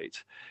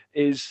cooperate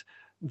is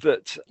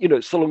that,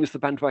 so long as the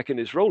bandwagon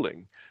is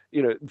rolling,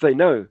 they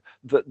know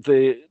that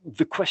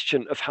the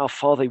question of how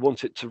far they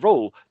want it to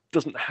roll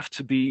doesn't have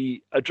to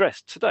be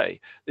addressed today.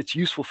 It's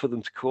useful for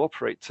them to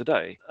cooperate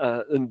today.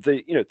 And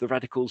the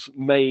radicals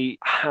may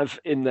have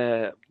in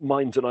their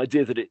minds an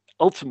idea that it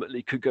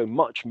ultimately could go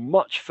much,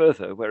 much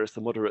further, whereas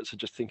the moderates are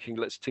just thinking,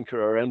 let's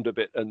tinker around a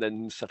bit and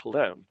then settle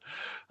down.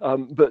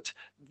 But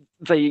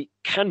they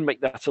can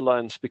make that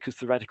alliance because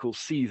the radicals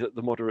see that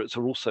the moderates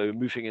are also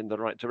moving in the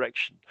right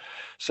direction.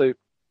 So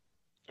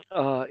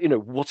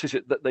what is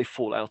it that they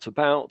fall out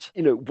about?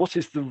 What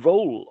is the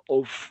role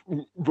of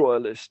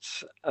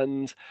royalists?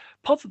 And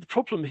part of the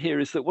problem here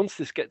is that once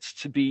this gets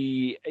to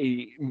be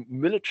a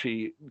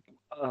military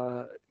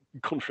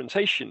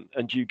confrontation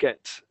and you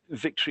get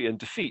victory and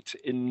defeat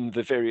in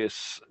the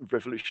various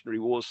revolutionary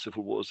wars,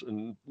 civil wars,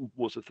 and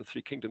wars of the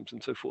Three Kingdoms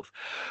and so forth,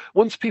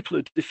 once people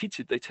are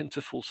defeated, they tend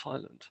to fall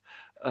silent.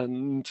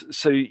 And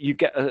so you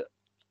get a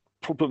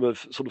problem of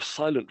sort of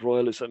silent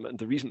royalism, and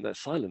the reason they're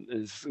silent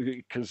is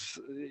because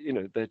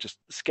they're just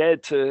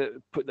scared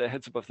to put their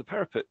heads above the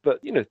parapet,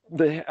 but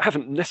they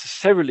haven't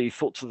necessarily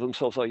thought to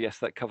themselves, oh yes,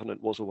 that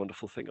covenant was a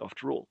wonderful thing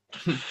after all.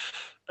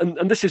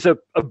 And this is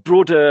a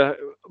broader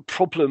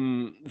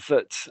problem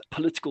that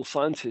political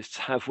scientists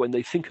have when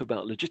they think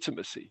about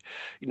legitimacy.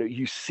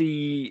 You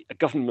see a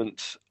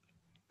government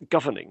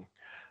governing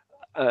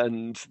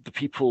and the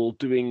people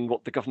doing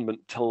what the government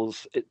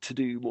tells it to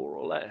do, more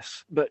or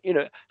less. But,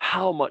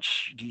 how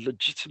much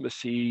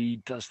legitimacy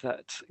does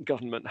that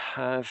government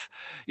have?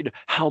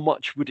 How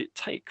much would it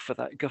take for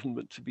that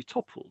government to be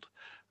toppled?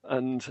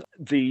 And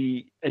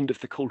the end of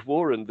the Cold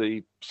War and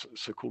the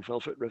so-called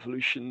Velvet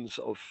Revolutions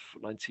of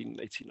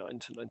 1989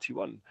 to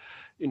 91,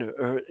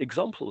 are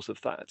examples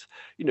of that.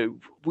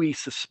 We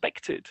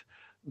suspected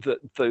that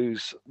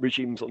those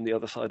regimes on the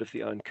other side of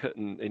the Iron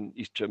Curtain in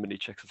East Germany,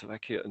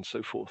 Czechoslovakia, and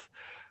so forth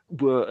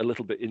were a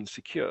little bit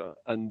insecure,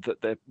 and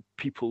that their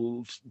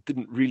peoples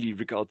didn't really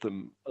regard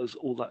them as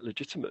all that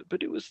legitimate.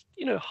 But it was,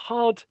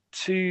 hard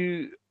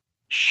to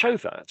show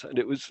that, and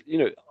it was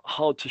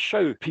hard to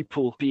show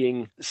people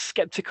being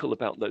skeptical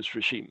about those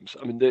regimes.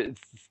 I mean, there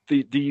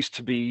used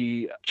to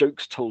be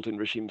jokes told in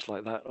regimes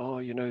like that. Oh,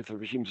 the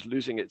regime's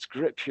losing its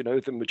grip.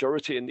 The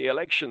majority in the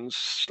elections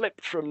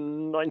slipped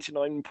from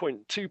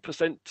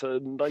 99.2%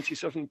 to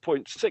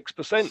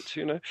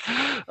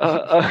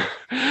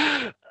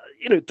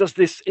 97.6%. Does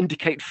this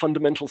indicate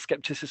fundamental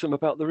skepticism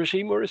about the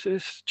regime, or is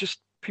this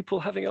just people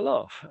having a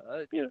laugh?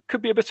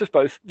 Could be a bit of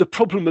both. The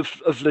problem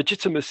of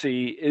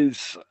legitimacy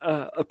is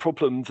a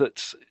problem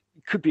that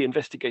could be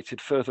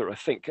investigated further, I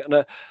think.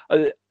 And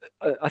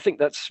I think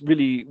that's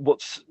really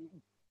what's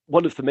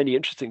one of the many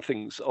interesting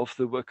things of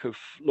the work of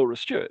Laura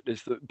Stewart,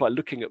 is that by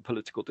looking at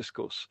political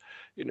discourse,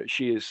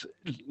 she is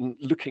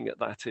looking at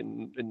that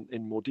in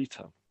more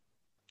detail.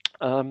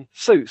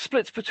 So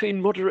splits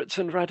between moderates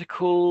and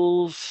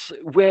radicals.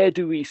 Where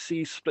do we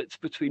see splits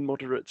between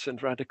moderates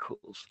and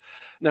radicals?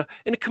 Now,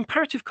 in a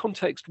comparative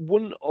context,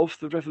 one of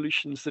the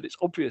revolutions that it's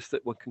obvious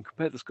that one can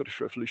compare the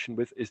Scottish Revolution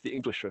with is the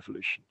English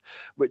Revolution,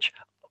 which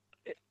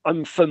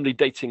I'm firmly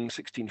dating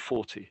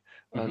 1640.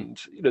 Mm-hmm.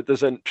 And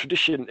there's a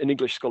tradition in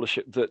English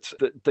scholarship that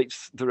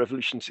dates the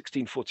revolution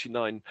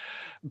 1649.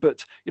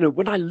 But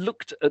when I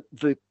looked at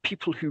the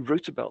people who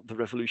wrote about the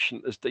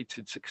revolution as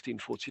dated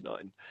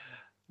 1649,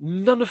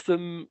 none of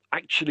them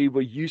actually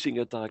were using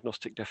a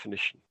diagnostic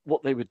definition.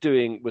 What they were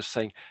doing was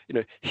saying,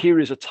 here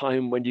is a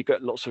time when you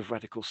get lots of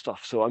radical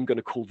stuff, so I'm going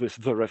to call this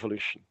the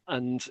revolution.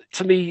 And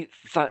to me,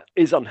 that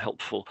is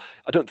unhelpful.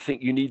 I don't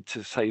think you need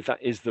to say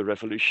that is the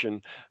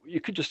revolution.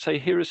 You could just say,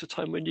 here is a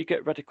time when you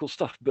get radical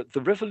stuff. But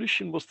the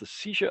revolution was the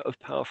seizure of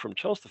power from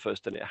Charles I,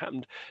 and it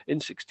happened in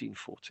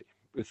 1640.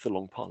 With the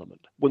Long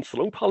Parliament. Once the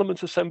Long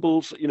Parliament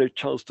assembles,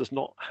 Charles does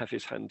not have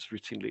his hands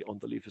routinely on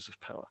the levers of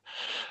power.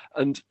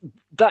 And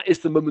that is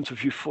the moment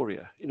of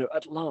euphoria.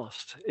 At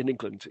last in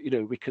England,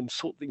 we can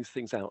sort these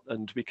things out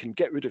and we can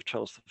get rid of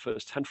Charles I,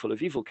 handful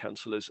of evil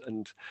councillors,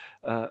 and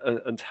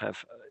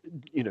have,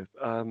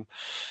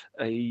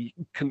 a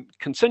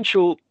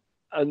consensual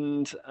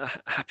and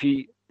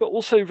happy, but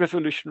also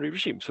revolutionary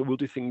regime. So we'll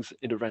do things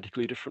in a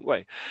radically different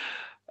way.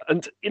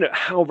 And,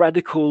 how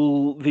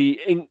radical the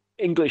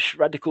English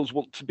radicals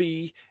want to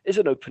be is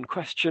an open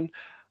question.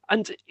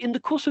 And in the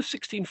course of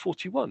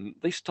 1641,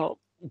 they start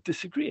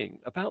disagreeing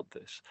about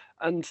this.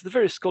 And the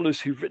various scholars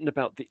who've written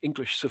about the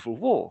English Civil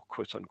War,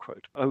 quote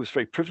unquote, I was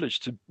very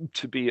privileged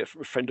to be a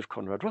friend of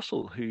Conrad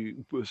Russell, who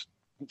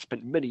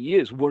spent many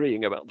years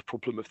worrying about the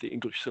problem of the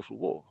English Civil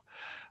War.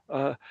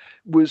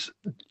 Was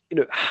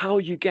how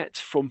you get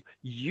from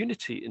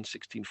unity in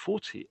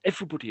 1640,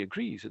 everybody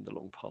agrees in the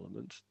Long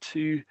Parliament,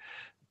 to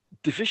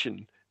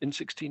division in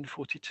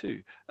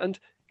 1642. And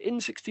in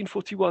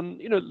 1641,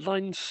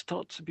 lines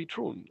start to be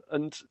drawn.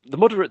 And the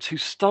moderates who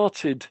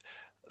started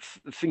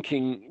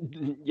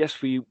thinking,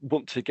 yes, we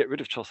want to get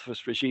rid of Charles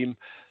I's regime,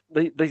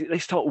 they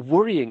start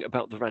worrying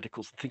about the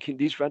radicals and thinking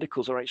these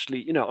radicals are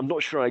actually, I'm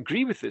not sure I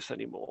agree with this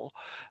anymore.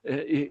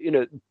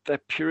 They're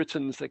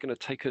Puritans, they're going to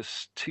take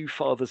us too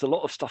far. There's a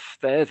lot of stuff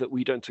there that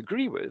we don't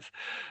agree with.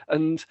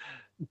 And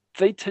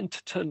they tend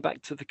to turn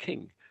back to the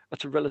king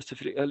at a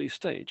relatively early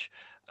stage.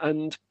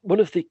 And one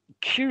of the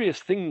curious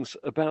things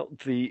about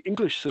the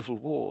English Civil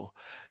War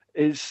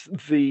is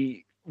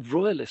the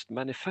Royalist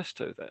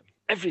Manifesto there.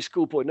 Every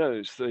schoolboy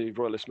knows the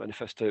Royalist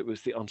Manifesto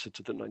was the answer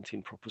to the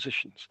 19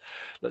 propositions.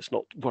 Let's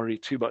not worry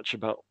too much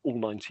about all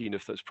 19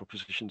 of those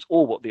propositions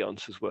or what the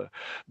answers were.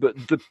 But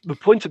the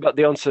point about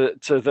the answer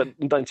to the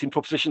 19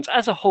 propositions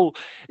as a whole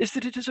is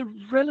that it is a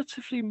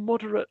relatively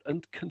moderate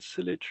and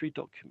conciliatory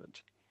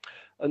document.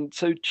 And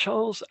so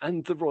Charles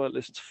and the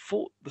Royalists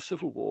fought the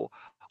Civil War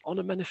on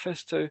a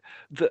manifesto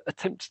that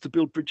attempts to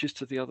build bridges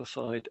to the other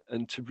side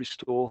and to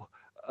restore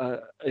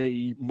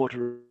a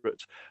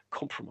moderate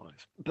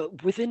compromise.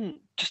 But within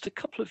just a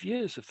couple of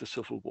years of the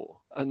Civil War,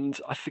 and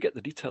I forget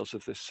the details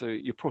of this, so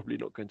you're probably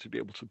not going to be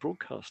able to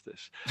broadcast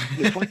this.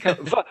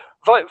 Viscount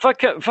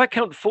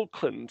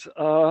Falkland,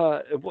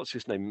 what's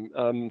his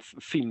name?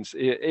 Fiends.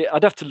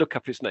 I'd have to look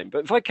up his name.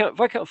 But Viscount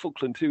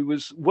Falkland, who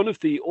was one of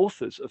the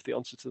authors of the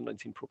answer to the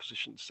 19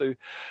 propositions. So,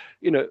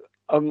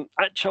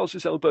 at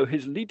Charles's elbow,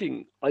 his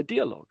leading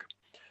ideologue,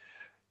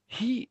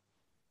 he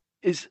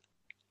is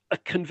a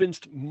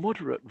convinced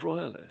moderate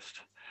royalist,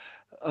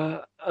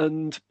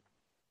 and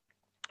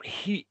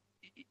he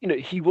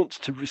wants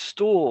to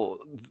restore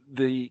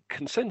the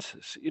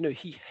consensus.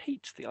 He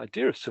hates the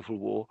idea of civil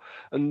war,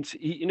 and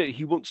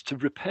he wants to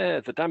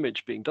repair the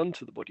damage being done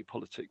to the body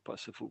politic by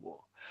civil war.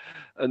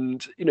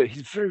 And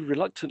he's very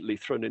reluctantly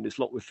thrown in his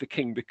lot with the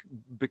king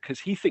because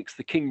he thinks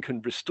the king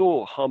can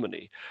restore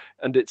harmony,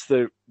 and it's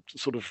the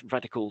sort of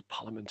radical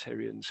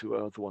parliamentarians who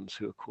are the ones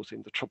who are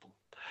causing the trouble.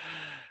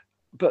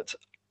 But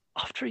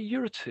after a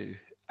year or two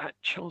at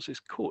Charles's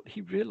court,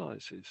 he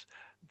realizes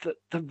that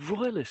the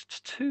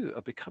royalists too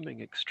are becoming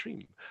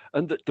extreme,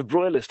 and that the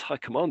royalist high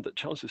command that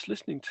Charles is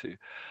listening to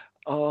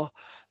are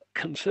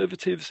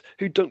conservatives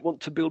who don't want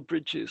to build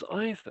bridges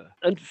either.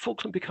 And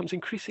Falkland becomes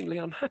increasingly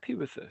unhappy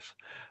with this.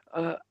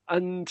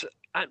 And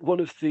at one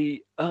of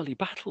the early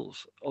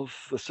battles of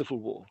the Civil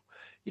War,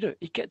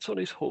 he gets on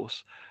his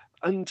horse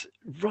and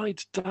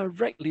rides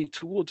directly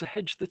towards a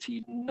hedge that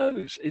he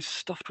knows is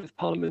stuffed with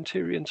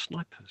parliamentarian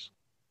snipers,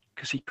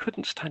 because he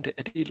couldn't stand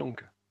it any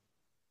longer.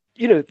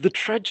 The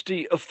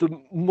tragedy of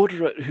the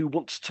moderate who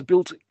wants to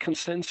build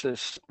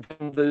consensus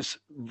when there's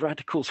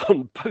radicals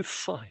on both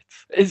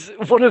sides is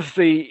one of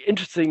the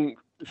interesting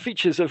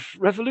features of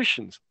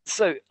revolutions.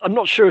 So I'm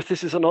not sure if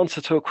this is an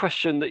answer to a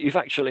question that you've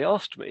actually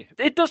asked me.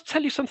 It does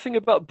tell you something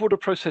about border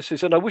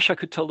processes, and I wish I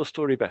could tell the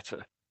story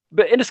better.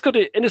 But in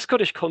a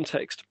Scottish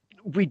context,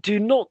 we do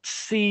not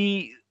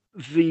see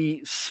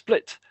the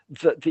split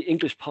that the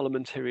English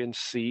parliamentarians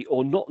see,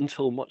 or not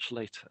until much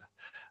later.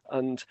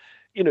 And,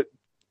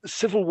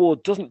 civil war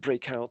doesn't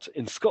break out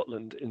in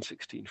Scotland in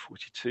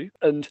 1642.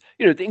 And,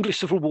 the English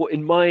Civil War,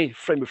 in my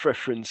frame of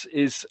reference,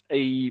 is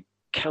a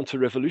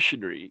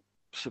counter-revolutionary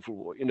civil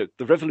war.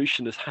 The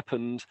revolution has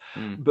happened,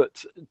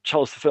 but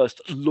Charles I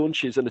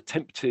launches an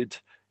attempted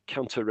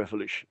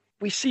counter-revolution.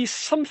 We see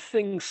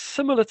something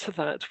similar to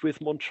that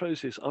with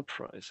Montrose's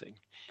uprising.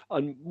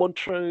 And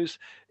Montrose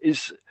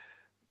is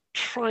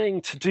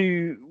trying to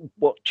do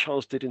what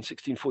Charles did in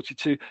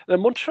 1642. Now,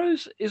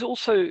 Montrose is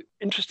also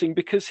interesting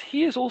because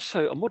he is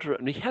also a moderate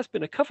and he has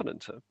been a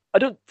Covenanter. I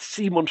don't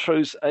see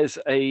Montrose as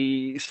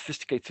a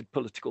sophisticated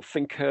political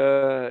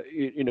thinker.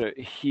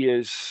 He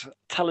is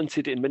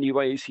talented in many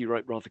ways. He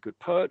wrote rather good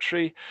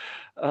poetry,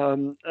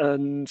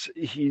 and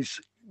he's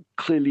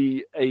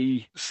clearly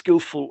a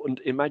skillful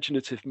and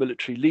imaginative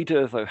military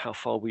leader, though how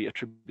far we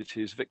attribute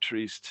his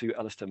victories to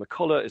Alistair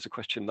MacColla is a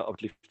question that I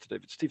would leave to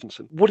David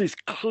Stevenson. What is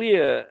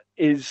clear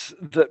is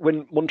that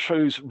when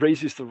Montrose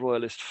raises the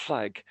royalist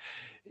flag,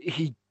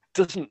 he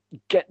doesn't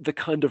get the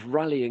kind of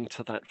rallying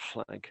to that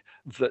flag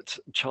that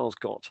Charles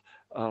got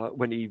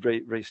when he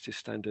raised his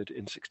standard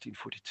in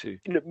 1642.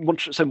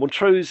 So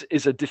Montrose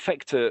is a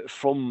defector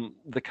from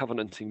the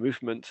Covenanting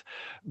movement,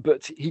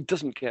 but he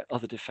doesn't get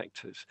other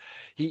defectors.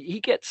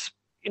 He gets,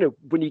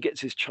 when he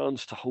gets his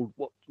chance to hold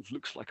what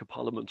looks like a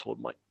parliament or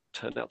might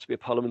turn out to be a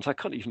parliament, I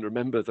can't even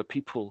remember the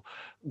people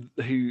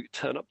who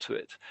turn up to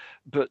it,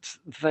 but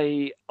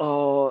they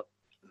are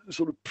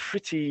sort of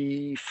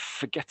pretty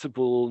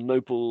forgettable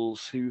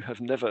nobles who have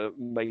never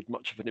made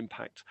much of an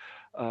impact,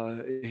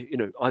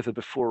 either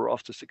before or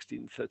after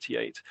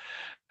 1638.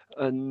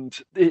 And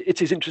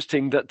it is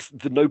interesting that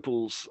the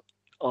nobles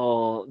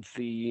are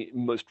the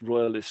most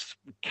royalist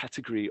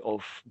category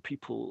of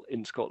people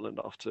in Scotland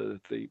after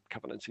the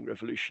Covenanting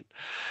Revolution.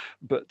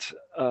 But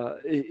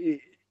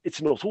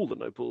it's not all the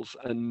nobles,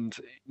 and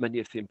many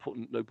of the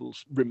important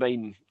nobles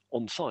remain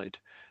on side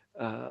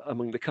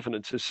among the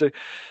Covenanters.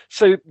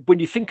 So when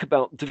you think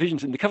about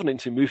divisions in the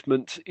Covenanting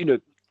movement,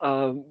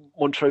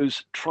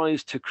 Montrose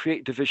tries to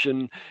create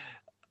division,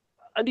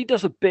 and he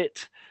does a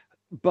bit,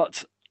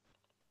 but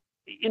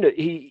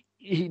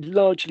he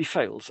largely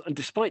fails. And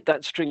despite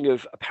that string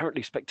of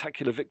apparently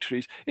spectacular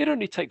victories, it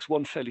only takes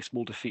one fairly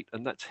small defeat,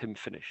 and that's him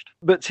finished.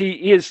 But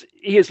he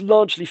has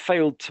largely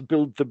failed to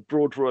build the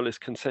broad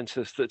royalist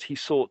consensus that he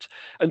sought,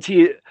 and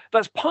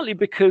that's partly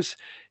because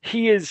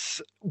he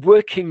is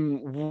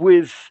working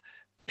with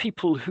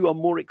people who are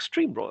more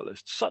extreme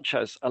royalists, such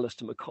as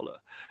Alistair MacColla,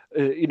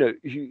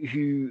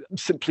 who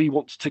simply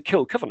wants to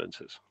kill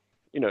Covenanters.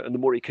 And the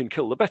more he can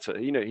kill, the better.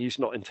 He's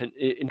not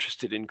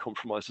interested in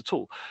compromise at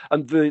all.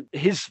 And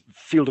his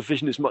field of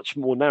vision is much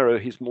more narrow.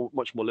 He's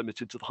much more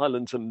limited to the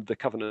Highlands, and the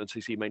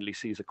Covenanters he mainly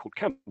sees are called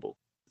Campbell.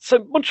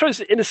 So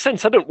Montrose, in a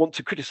sense, I don't want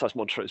to criticize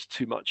Montrose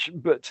too much,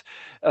 but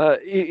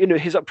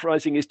his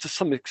uprising is to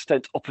some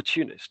extent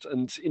opportunist,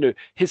 and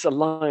his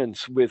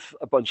alliance with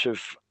a bunch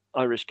of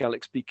Irish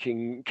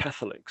Gaelic-speaking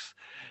Catholics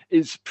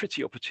is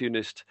pretty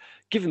opportunist,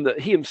 given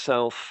that he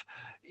himself,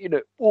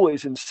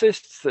 always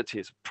insists that he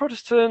is a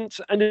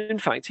Protestant, and in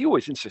fact, he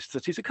always insists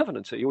that he's a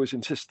Covenanter. He always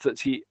insists that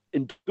he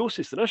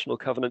endorses the National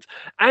Covenant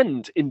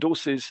and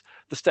endorses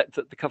the step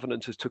that the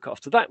Covenanters took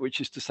after that,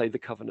 which is to say the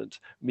Covenant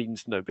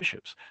means no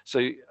bishops.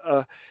 So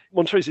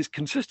Montrose is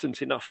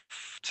consistent enough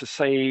to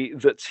say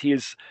that he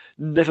has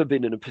never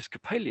been an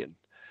Episcopalian.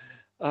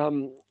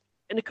 In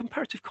a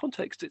comparative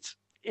context, it's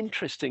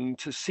interesting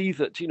to see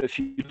that, if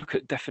you look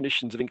at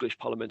definitions of English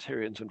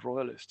parliamentarians and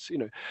royalists,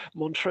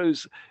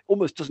 Montrose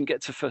almost doesn't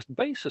get to first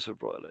base as a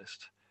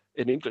royalist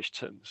in English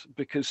terms,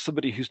 because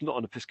somebody who's not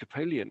an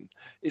Episcopalian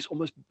is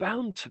almost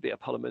bound to be a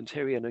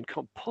parliamentarian and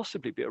can't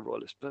possibly be a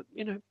royalist. But,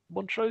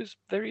 Montrose,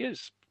 there he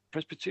is.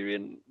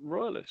 Presbyterian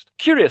royalist.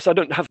 Curious, I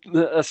don't have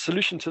a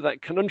solution to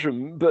that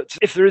conundrum, but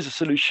if there is a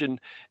solution,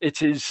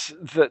 it is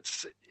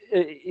that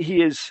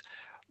he is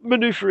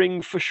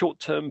maneuvering for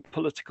short-term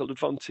political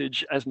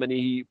advantage, as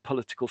many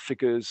political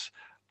figures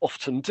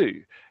often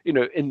do.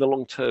 In the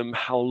long term,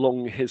 how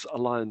long his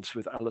alliance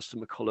with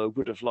Alistair MacColla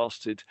would have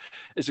lasted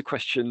is a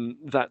question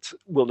that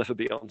will never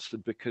be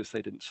answered because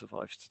they didn't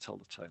survive to tell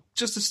the tale.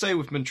 Just to stay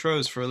with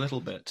Montrose for a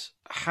little bit,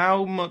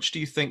 how much do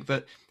you think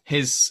that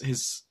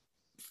his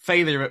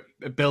failure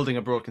at building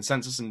a broad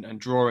consensus and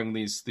drawing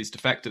these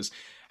defectors,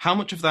 how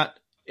much of that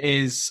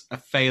is a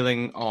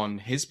failing on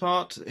his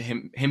part,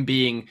 him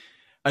being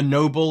a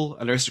noble,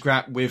 an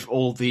aristocrat with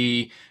all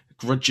the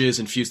grudges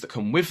and feuds that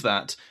come with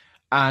that,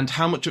 and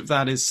how much of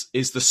that is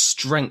the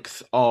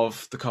strength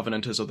of the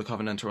Covenanters or the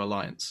Covenanter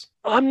alliance?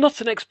 I'm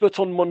not an expert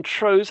on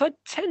Montrose. I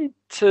tend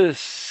to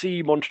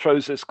see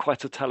Montrose as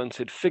quite a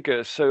talented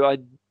figure, so I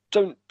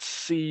don't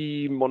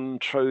see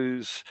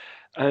Montrose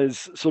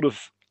as sort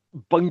of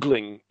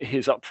bungling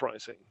his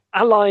uprising.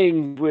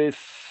 Allying with,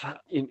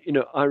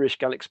 Irish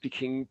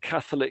Gaelic-speaking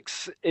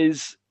Catholics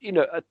is,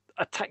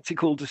 a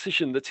tactical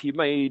decision that he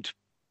made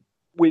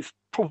with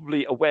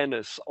probably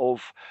awareness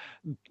of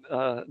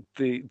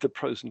the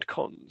pros and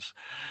cons.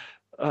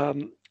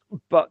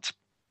 But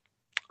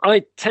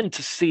I tend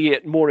to see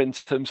it more in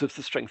terms of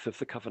the strength of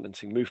the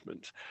Covenanting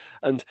movement.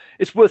 And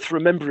it's worth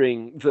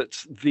remembering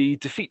that the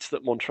defeats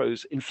that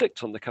Montrose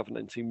inflicts on the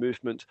Covenanting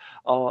movement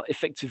are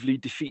effectively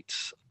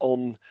defeats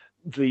on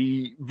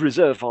the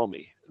reserve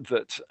army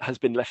that has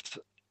been left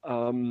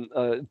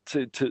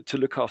to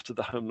look after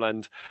the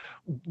homeland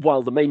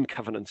while the main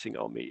Covenanting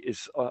army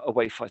is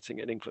away fighting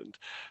in England.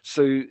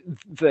 So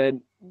they're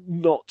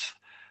not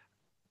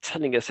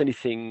telling us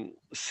anything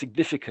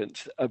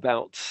significant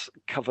about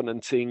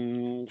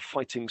covenanting,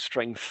 fighting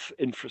strength,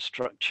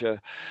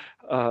 infrastructure,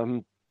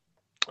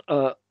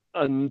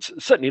 and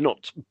certainly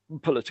not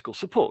political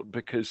support,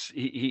 because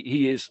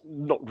he is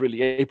not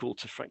really able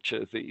to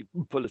fracture the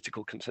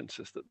political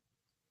consensus that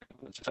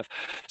governments have.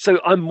 So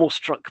I'm more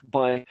struck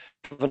by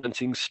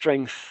covenanting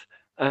strength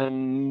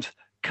and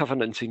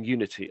covenanting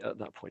unity at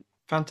that point.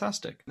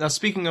 Fantastic. Now,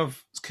 speaking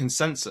of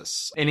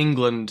consensus, in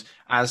England,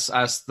 as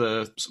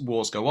the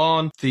wars go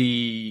on,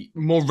 the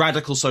more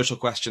radical social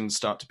questions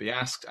start to be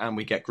asked, and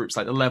we get groups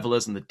like the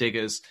Levellers and the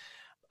Diggers.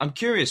 I'm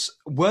curious,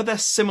 were there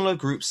similar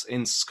groups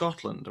in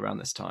Scotland around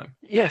this time?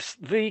 Yes,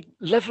 the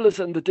Levellers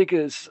and the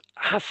Diggers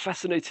have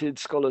fascinated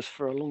scholars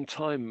for a long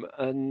time.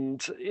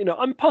 And,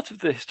 I'm part of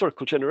the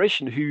historical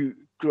generation who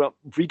grew up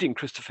reading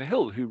Christopher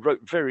Hill, who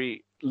wrote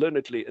very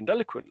learnedly and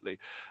eloquently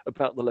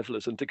about the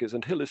Levellers and Diggers,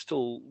 and Hill is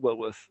still well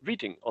worth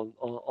reading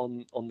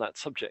on that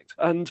subject.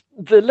 And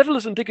the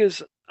Levellers and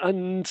Diggers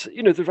and,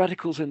 the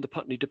radicals in the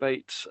Putney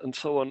debates and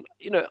so on,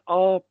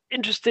 are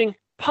interesting,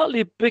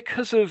 partly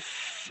because of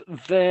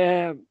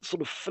their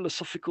sort of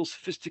philosophical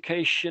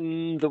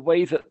sophistication, the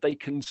way that they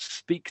can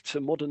speak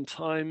to modern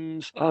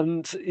times,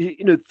 and,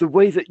 the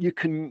way that you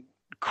can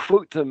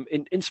quote them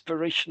in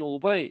inspirational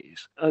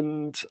ways.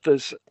 And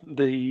there's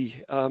the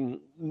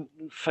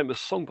famous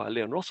song by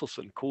Leon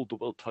Rosselson called "The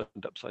World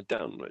Turned Upside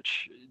Down,"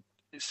 which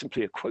is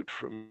simply a quote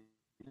from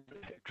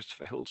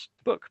Christopher Hill's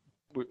book.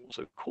 We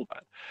also call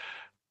that,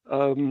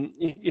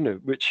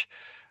 which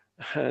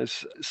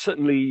has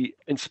certainly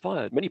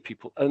inspired many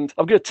people. And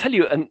I'm going to tell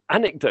you an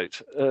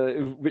anecdote,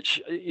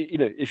 which,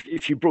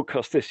 if you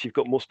broadcast this, you've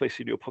got more space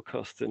in your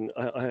podcast than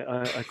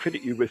I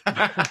credit you with.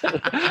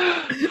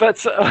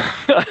 But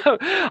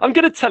I'm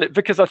going to tell it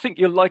because I think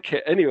you'll like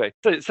it anyway.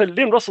 So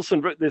Leon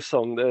Rosselson wrote this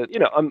song.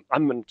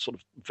 I'm a sort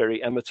of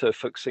very amateur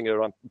folk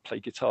singer. I play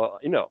guitar.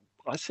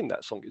 I sing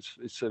that song.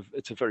 It's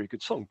a very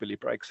good song. Billy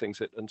Bragg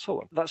sings it, and so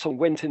on. That song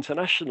went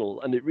international,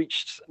 and it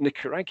reached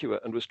Nicaragua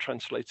and was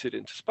translated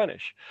into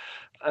Spanish.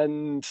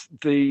 And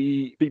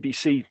the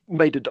BBC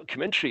made a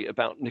documentary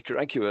about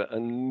Nicaragua,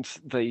 and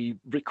they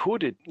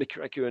recorded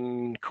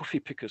Nicaraguan coffee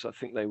pickers, I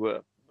think they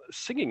were,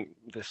 singing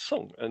this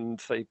song, and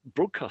they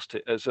broadcast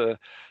it as a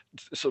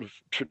sort of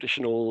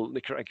traditional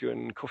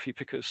Nicaraguan coffee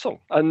pickers song.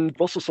 And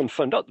Rosselson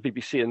phoned up the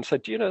BBC and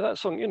said, "Do you know that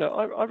song?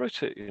 I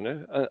wrote it,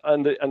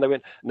 and they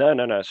went, no,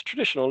 it's a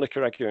traditional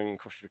Nicaraguan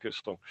coffee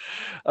pickers song."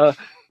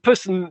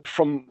 Person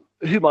from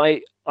whom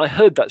I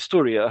heard that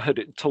story, I heard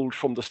it told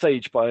from the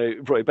stage by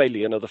Roy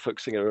Bailey, another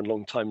folk singer and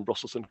long-time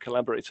Rosselson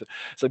collaborator.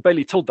 So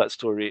Bailey told that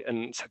story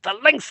and said, "The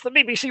lengths the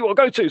BBC will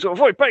go to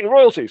avoid paying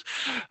royalties."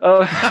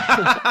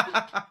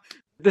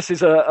 This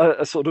is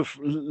a sort of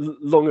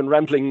long and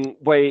rambling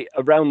way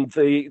around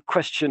the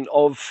question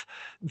of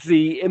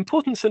the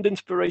importance and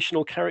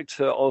inspirational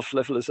character of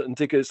Levellers and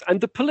Diggers and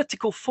the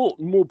political thought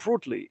more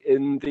broadly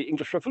in the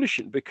English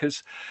Revolution,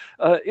 because,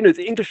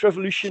 the English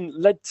Revolution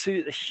led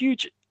to a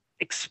huge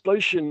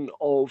explosion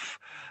of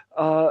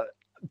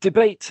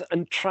debate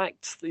and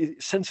tract. The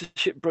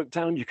censorship broke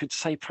down. You could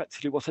say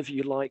practically whatever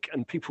you like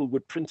and people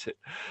would print it.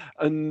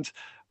 And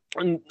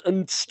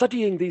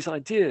studying these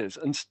ideas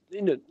and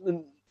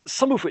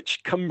some of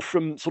which come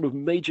from sort of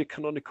major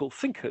canonical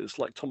thinkers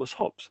like Thomas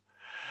Hobbes,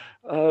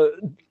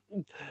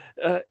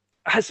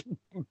 has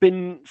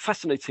been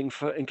fascinating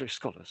for English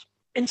scholars.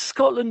 In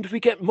Scotland,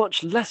 we get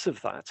much less of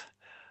that.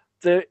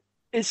 There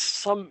is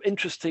some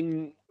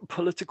interesting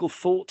political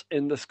thought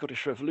in the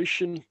Scottish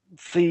Revolution.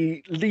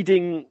 The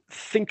leading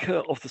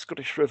thinker of the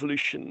Scottish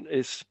Revolution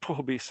is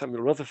probably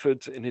Samuel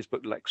Rutherford in his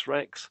book Lex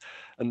Rex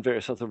and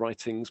various other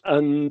writings.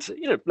 And,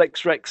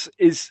 Lex Rex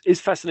is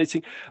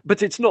fascinating,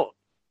 but it's not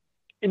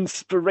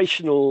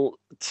inspirational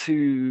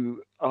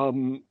to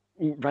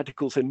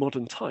radicals in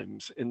modern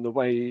times in the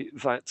way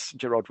that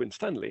Gerard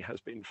Winstanley has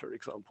been, for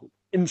example.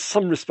 In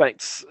some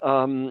respects,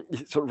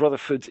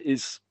 Rutherford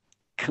is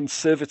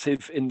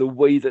conservative in the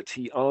way that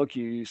he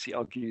argues. He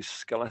argues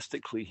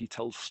scholastically. He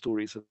tells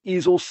stories. He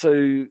is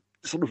also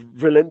sort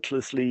of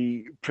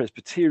relentlessly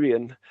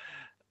Presbyterian.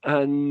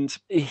 And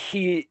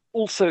he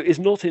also is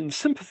not in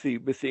sympathy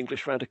with the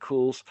English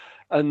radicals.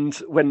 And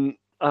when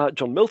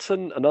John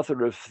Milton,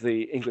 another of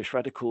the English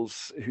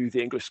radicals who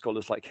the English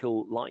scholars like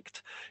Hill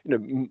liked,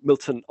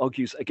 Milton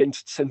argues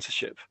against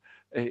censorship,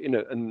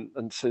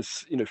 and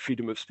says,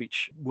 freedom of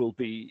speech will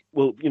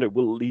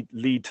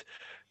lead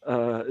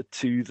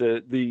to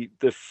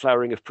the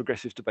flowering of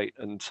progressive debate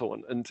and so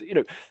on. And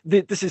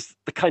this is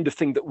the kind of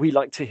thing that we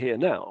like to hear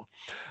now.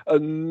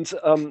 And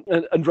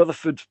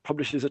Rutherford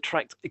publishes a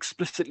tract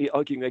explicitly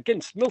arguing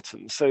against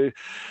Milton. So,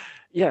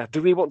 yeah,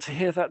 do we want to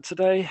hear that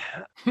today?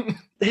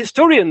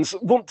 Historians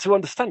want to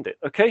understand it,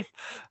 okay?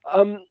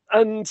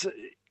 And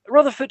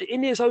Rutherford,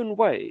 in his own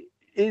way,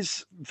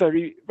 is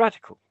very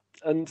radical.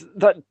 And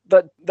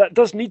that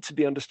does need to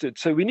be understood.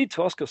 So we need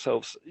to ask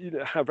ourselves,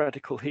 how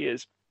radical he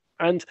is.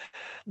 And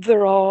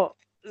there are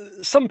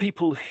some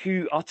people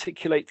who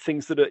articulate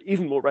things that are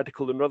even more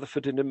radical than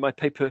Rutherford. And in my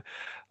paper,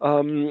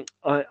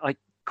 I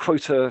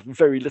quote a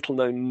very little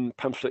known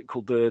pamphlet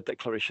called The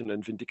Declaration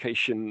and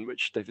Vindication,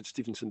 which David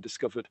Stevenson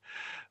discovered,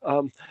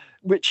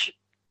 which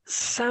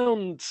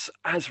sounds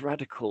as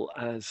radical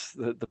as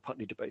the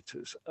Putney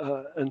debaters.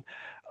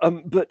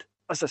 But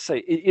as I say,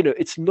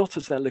 it's not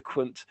as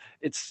eloquent.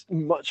 It's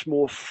much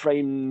more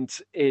framed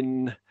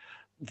in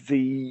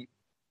the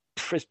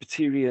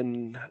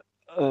Presbyterian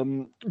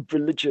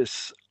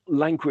religious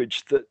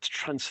language that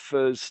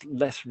transfers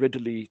less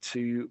readily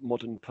to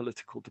modern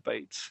political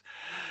debates.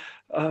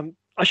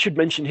 I should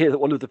mention here that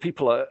one of the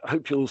people I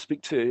hope you'll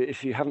speak to,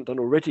 if you haven't done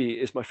already,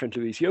 is my friend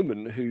Louise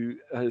Yeoman, who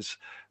has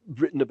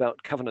written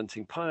about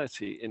covenanting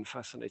piety in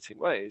fascinating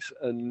ways.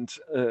 And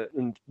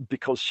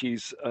because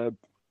she's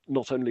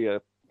not only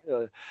a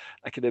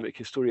academic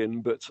historian,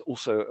 but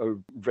also a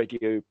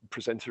radio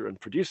presenter and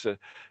producer,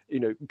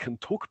 can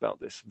talk about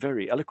this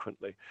very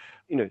eloquently.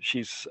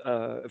 She's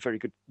a very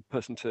good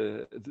person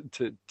to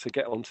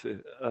get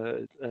onto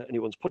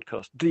anyone's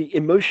podcast. The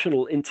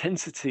emotional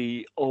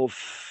intensity of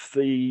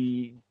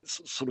the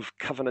sort of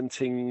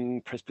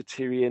covenanting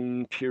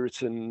Presbyterian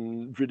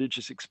Puritan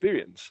religious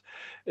experience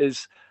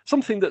is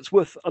something that's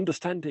worth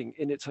understanding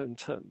in its own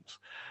terms.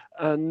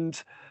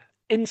 And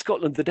in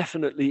Scotland, there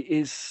definitely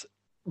is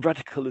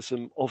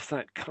radicalism of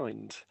that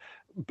kind,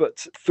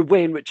 but the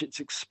way in which it's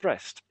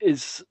expressed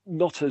is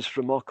not as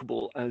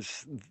remarkable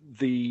as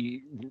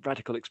the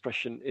radical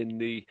expression in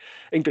the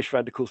English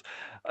radicals.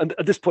 And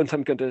at this point,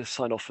 I'm going to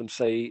sign off and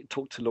say,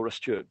 talk to Laura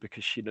Stewart,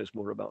 because she knows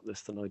more about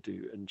this than I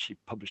do. And she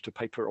published a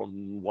paper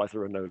on why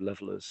there are no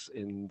levellers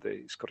in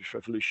the Scottish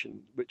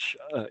Revolution, which,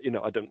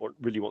 I don't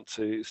really want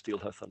to steal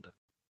her thunder.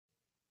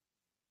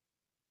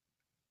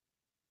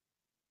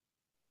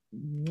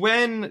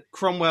 When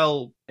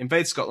Cromwell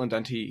invades Scotland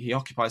and he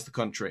occupies the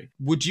country,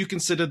 would you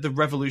consider the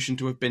revolution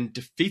to have been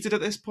defeated at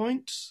this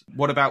point?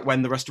 What about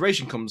when the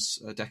Restoration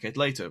comes a decade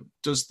later?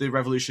 Has the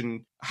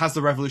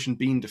revolution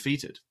been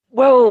defeated?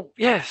 Well,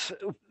 yes,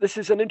 this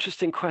is an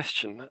interesting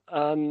question.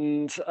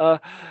 And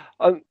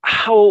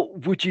how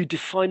would you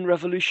define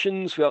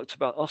revolutions? We asked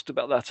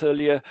about that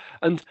earlier.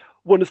 And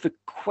one of the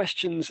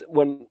questions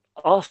one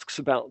asks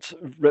about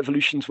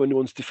revolutions when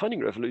one's defining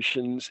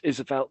revolutions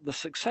is about the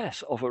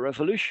success of a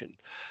revolution.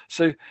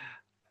 So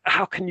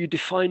how can you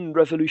define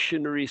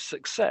revolutionary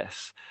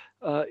success?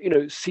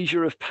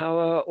 Seizure of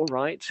power, all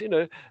right,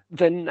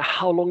 then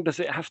how long does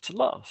it have to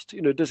last?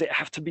 Does it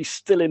have to be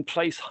still in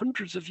place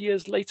hundreds of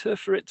years later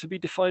for it to be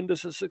defined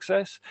as a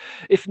success?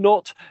 If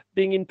not,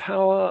 being in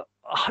power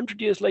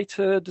 100 years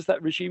later, does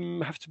that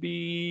regime have to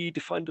be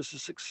defined as a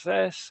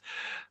success?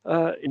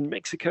 In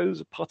Mexico,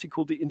 there's a party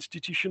called the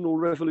Institutional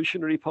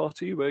Revolutionary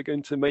Party. We're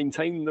going to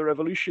maintain the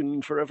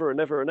revolution forever and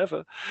ever and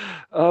ever.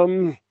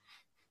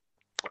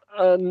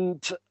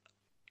 And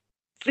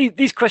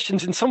these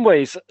questions, in some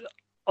ways,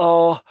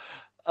 are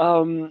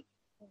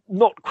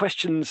not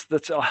questions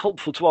that are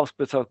helpful to ask,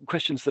 but are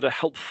questions that are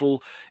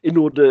helpful in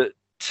order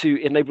to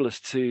enable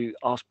us to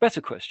ask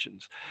better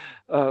questions.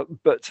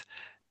 But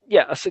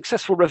yeah, a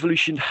successful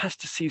revolution has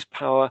to seize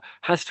power,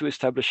 has to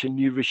establish a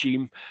new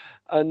regime,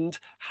 and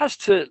has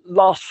to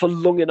last for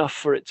long enough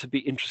for it to be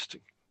interesting.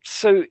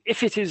 So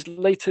if it is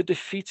later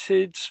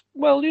defeated,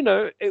 well,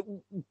 it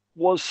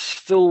was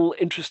still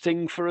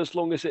interesting for as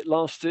long as it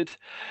lasted.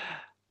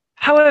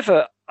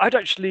 However, I'd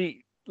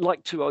actually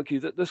like to argue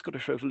that the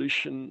Scottish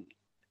Revolution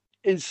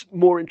is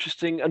more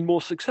interesting and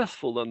more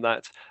successful than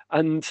that,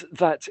 and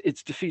that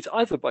its defeat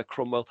either by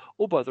Cromwell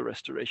or by the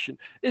Restoration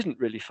isn't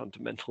really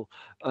fundamental.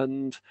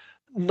 And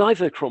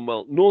neither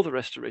Cromwell nor the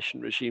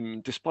Restoration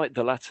regime, despite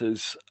the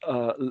latter's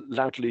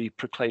loudly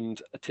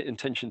proclaimed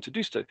intention to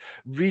do so,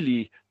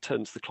 really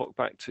turns the clock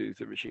back to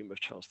the regime of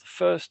Charles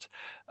I.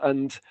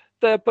 And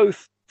they're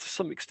both, to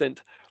some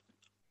extent,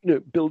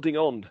 building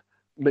on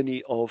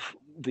many of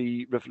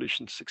the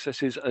revolution's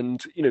successes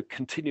and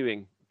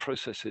continuing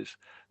processes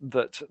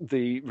that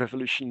the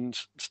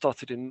revolutions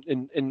started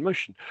in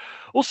motion.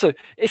 Also,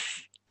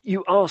 if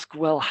you ask,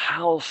 well,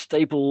 how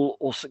stable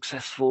or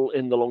successful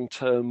in the long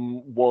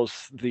term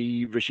was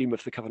the regime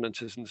of the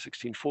Covenanters in the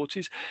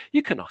 1640s,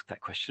 you can ask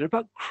that question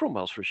about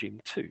Cromwell's regime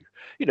too.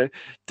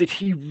 Did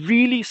he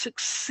really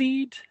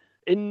succeed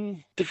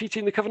in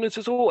defeating the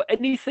Covenanters or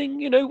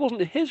anything?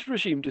 Wasn't his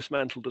regime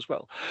dismantled as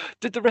well?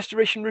 Did the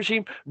Restoration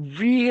regime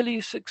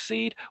really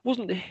succeed?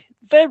 Wasn't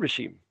their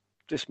regime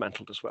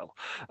dismantled as well?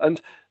 And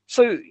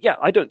so, yeah,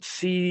 I don't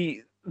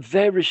see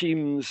their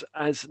regimes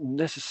as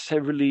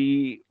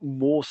necessarily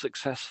more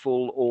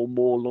successful or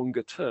more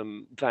longer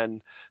term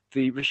than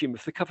the regime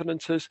of the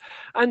Covenanters.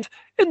 And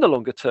in the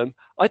longer term,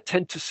 I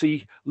tend to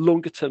see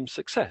longer term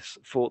success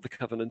for the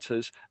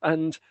Covenanters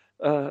and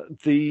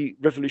the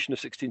Revolution of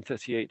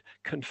 1638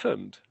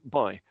 confirmed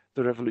by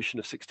the Revolution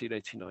of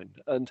 1689.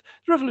 And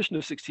the Revolution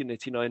of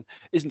 1689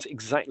 isn't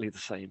exactly the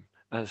same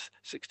as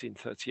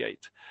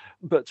 1638,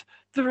 but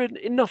there are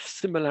enough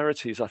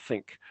similarities, I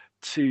think,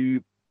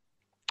 to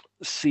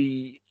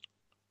see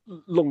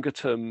longer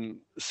term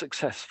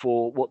success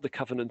for what the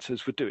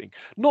Covenanters were doing.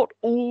 Not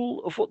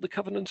all of what the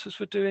Covenanters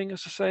were doing,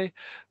 as I say,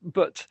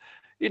 but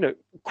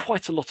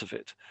quite a lot of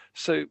it.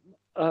 So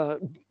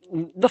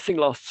nothing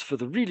lasts for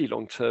the really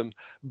long term,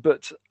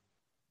 but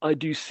I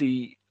do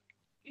see,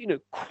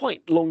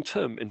 quite long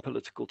term in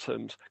political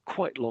terms,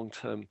 quite long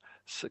term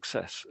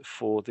success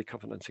for the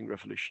Covenanting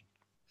Revolution.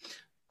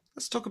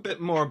 Let's talk a bit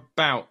more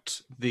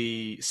about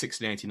the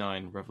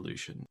 1689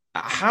 revolution.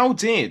 How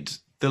did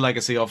the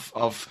legacy of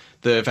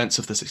the events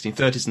of the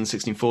 1630s and the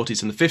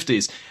 1640s and the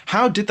 50s,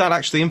 how did that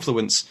actually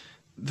influence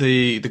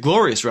the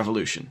Glorious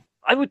Revolution?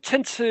 I would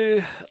tend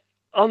to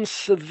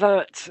answer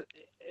that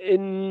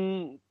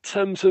in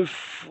terms of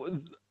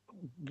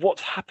what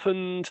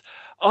happened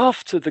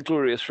after the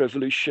Glorious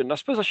Revolution. I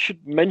suppose I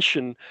should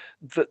mention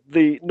that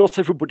not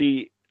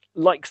everybody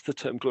likes the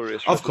term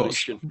Glorious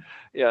Revolution. Of course.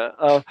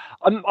 Yeah,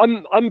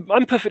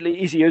 I'm perfectly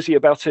easy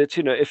about it.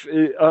 If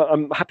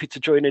I'm happy to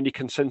join any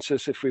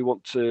consensus if we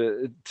want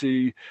to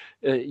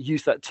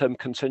use that term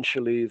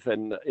consensually,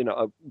 then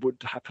I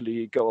would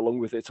happily go along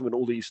with it. I mean,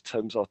 all these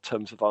terms are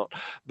terms of art,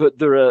 but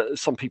there are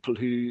some people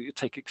who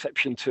take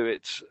exception to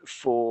it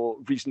for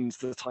reasons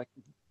that I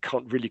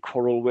can't really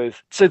quarrel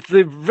with. So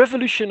the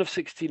Revolution of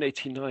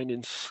 1689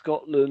 in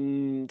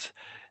Scotland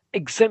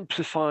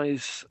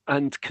exemplifies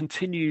and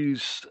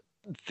continues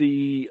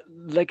the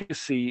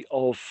legacy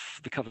of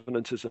the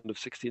Covenanters of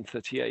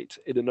 1638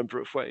 in a number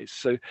of ways.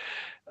 So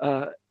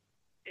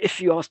if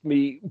you ask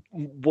me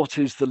what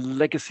is the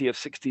legacy of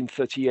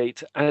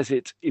 1638 as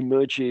it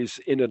emerges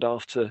in and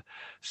after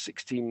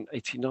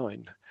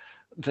 1689,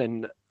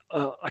 then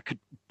I could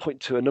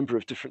point to a number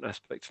of different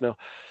aspects. Now,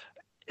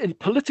 in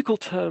political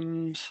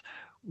terms,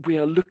 we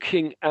are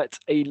looking at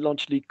a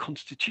largely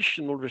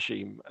constitutional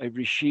regime, a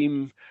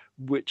regime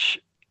which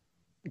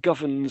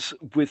governs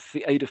with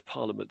the aid of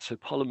Parliament. So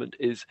Parliament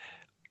is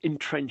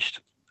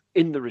entrenched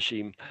in the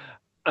regime.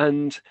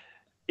 And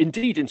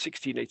indeed, in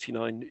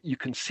 1689, you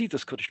can see the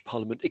Scottish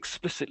Parliament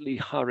explicitly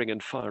hiring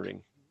and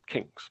firing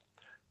kings.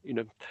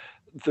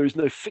 There is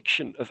no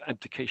fiction of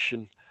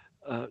abdication.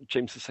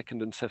 James II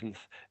and VII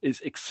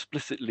is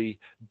explicitly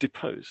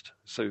deposed.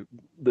 So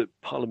the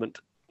Parliament,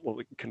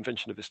 the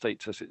Convention of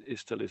Estates, as it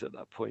still is at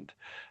that point,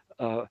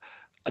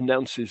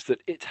 announces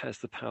that it has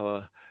the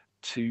power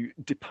to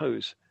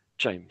depose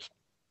James.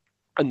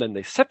 And then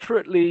they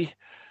separately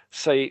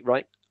say,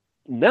 right,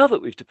 now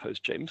that we've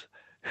deposed James,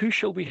 who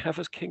shall we have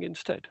as king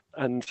instead?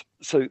 And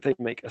so they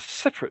make a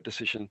separate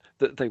decision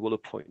that they will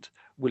appoint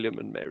William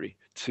and Mary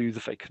to the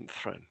vacant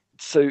throne.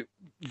 So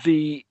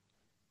the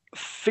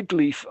fig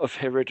leaf of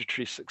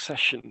hereditary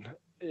succession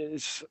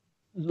is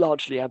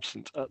largely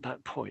absent at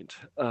that point,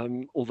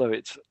 although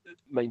it's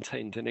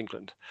maintained in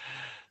England.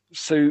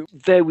 So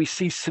there we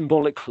see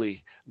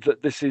symbolically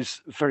that this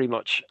is very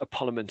much a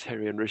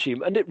parliamentarian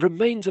regime, and it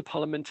remains a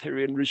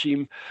parliamentarian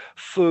regime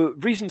for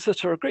reasons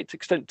that are a great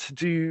extent to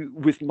do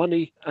with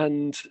money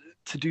and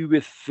to do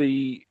with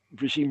the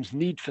regime's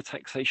need for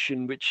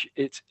taxation, which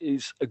it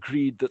is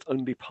agreed that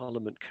only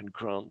Parliament can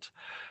grant.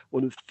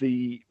 One of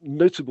the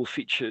notable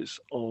features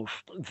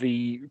of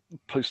the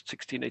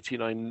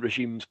post-1689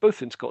 regimes,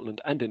 both in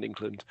Scotland and in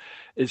England,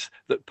 is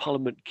that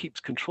Parliament keeps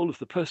control of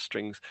the purse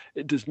strings.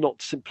 It does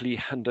not simply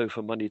hand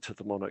over money to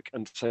the monarch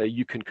and say,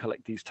 you can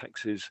collect these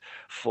taxes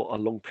for a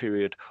long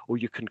period, or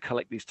you can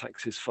collect these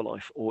taxes for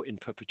life or in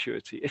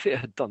perpetuity. If it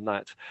had done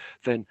that,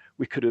 then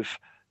we could have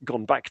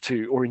gone back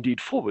to, or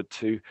indeed forward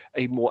to,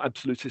 a more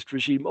absolutist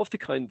regime of the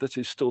kind that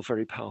is still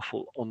very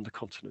powerful on the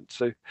continent.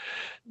 So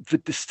the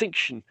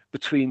distinction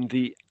between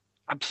the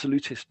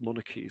absolutist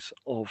monarchies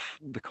of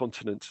the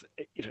continent,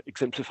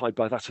 exemplified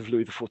by that of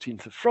Louis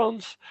XIV of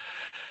France,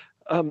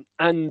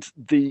 and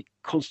the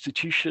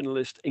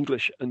constitutionalist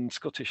English and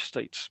Scottish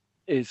states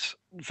is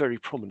very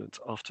prominent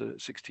after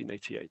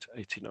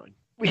 1688-89.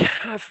 We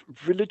have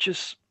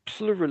religious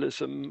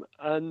pluralism,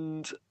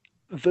 and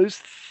those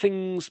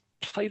things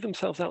play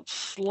themselves out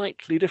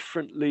slightly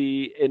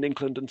differently in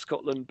England and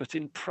Scotland, but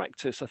in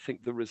practice, I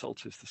think the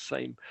result is the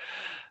same.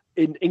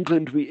 In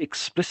England, we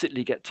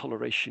explicitly get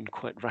toleration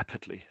quite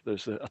rapidly.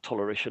 There's a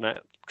Toleration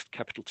Act,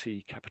 capital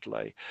T, capital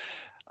A.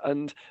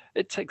 And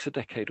it takes a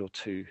decade or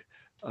two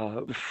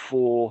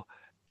before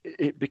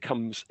it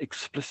becomes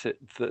explicit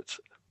that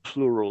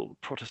plural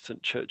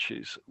Protestant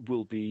churches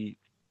will be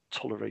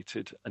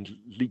tolerated and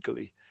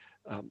legally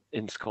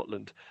in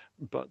Scotland.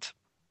 But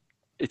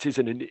it is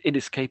an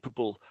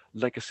inescapable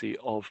legacy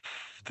of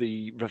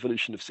the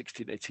Revolution of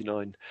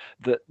 1689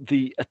 that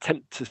the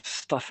attempt to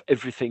stuff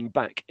everything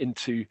back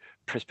into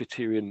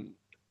Presbyterian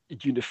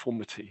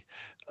uniformity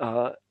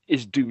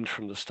is doomed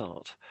from the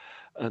start.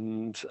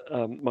 And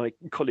my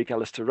colleague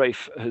Alistair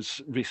Rafe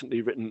has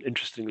recently written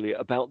interestingly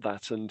about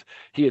that, and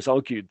he has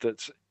argued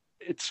that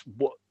it's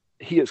what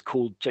he has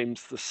called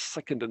James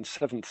II and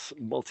VII's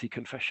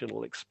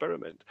multi-confessional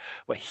experiment,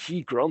 where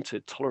he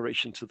granted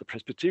toleration to the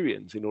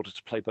Presbyterians in order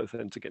to play both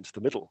ends against the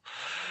middle.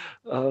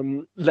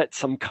 Let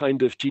some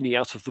kind of genie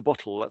out of the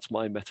bottle, that's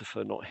my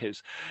metaphor, not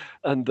his.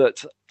 And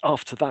that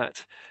after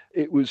that,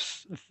 it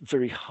was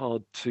very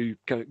hard to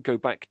go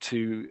back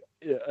to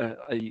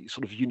a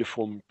sort of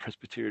uniform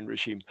Presbyterian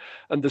regime.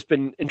 And there's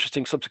been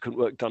interesting subsequent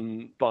work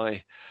done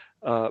by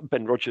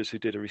Ben Rogers, who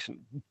did a recent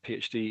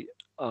PhD,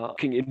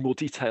 looking in more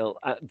detail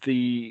at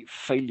the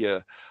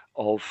failure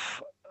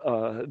of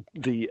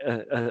the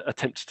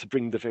attempts to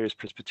bring the various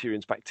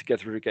Presbyterians back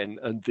together again,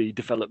 and the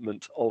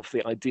development of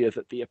the idea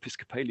that the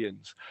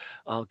Episcopalians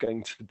are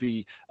going to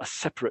be a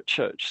separate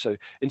church. So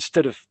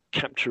instead of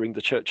capturing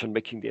the church and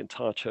making the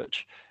entire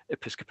church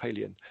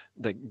Episcopalian,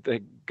 they're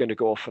going to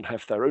go off and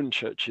have their own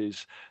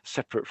churches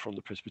separate from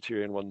the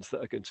Presbyterian ones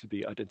that are going to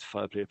be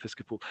identifiably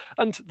Episcopal,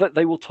 and that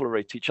they will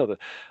tolerate each other.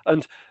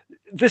 And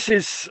this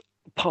is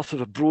part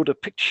of a broader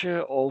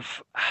picture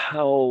of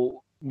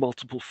how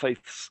multiple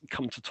faiths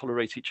come to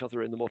tolerate each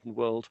other in the modern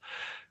world.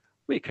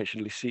 We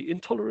occasionally see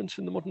intolerance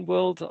in the modern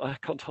world, I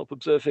can't help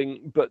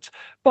observing, but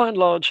by and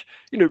large,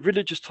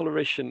 religious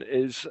toleration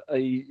is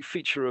a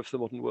feature of the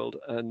modern world.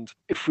 And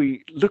if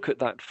we look at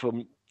that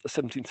from a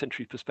 17th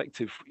century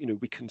perspective,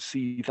 we can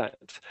see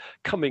that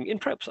coming in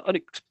perhaps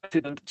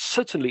unexpected and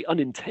certainly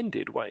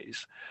unintended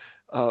ways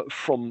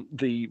from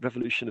the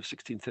revolution of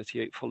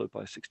 1638, followed by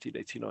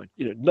 1689.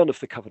 None of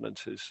the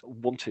Covenanters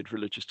wanted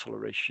religious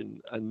toleration,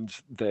 and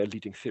their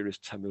leading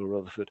theorist, Samuel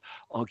Rutherford,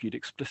 argued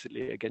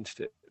explicitly against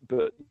it.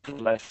 But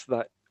nonetheless,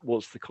 that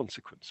was the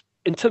consequence.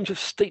 In terms of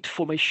state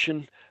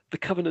formation, the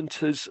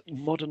Covenanters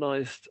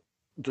modernized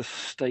the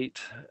state,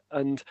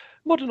 and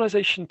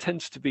modernization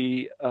tends to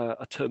be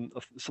a term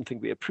of something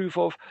we approve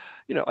of.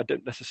 I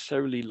don't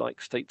necessarily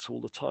like states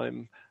all the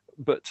time,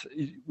 but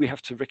we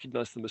have to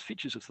recognize them as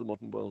features of the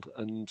modern world,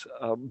 and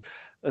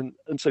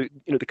so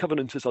the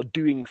Covenanters are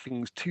doing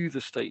things to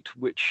the state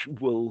which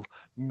will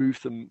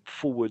move them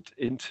forward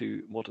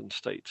into modern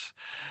states,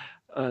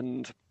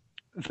 and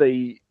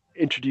they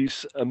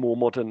introduce a more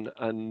modern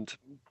and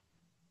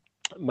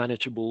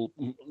manageable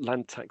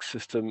land tax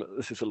system.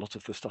 This is a lot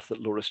of the stuff that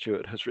Laura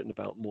Stewart has written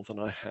about more than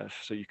I have,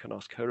 so you can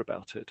ask her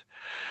about it.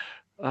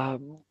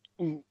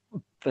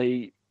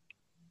 They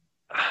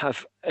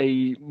have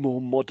a more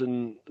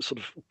modern sort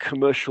of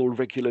commercial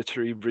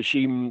regulatory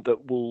regime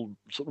that will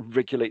sort of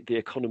regulate the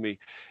economy,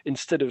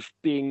 instead of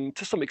being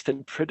to some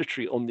extent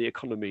predatory on the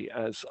economy,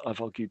 as I've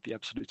argued the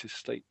absolutist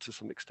state to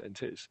some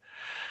extent is.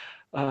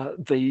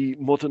 They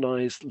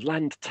modernize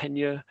land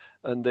tenure,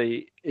 and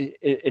they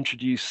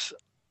introduce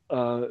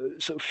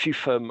sort of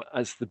feufirm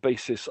as the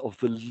basis of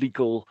the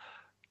legal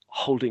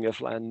holding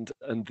of land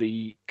and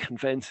the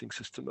conveyancing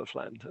system of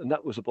land. And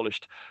that was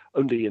abolished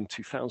only in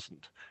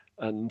 2000.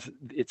 And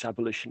its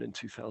abolition in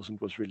 2000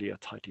 was really a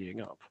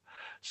tidying up.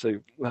 So,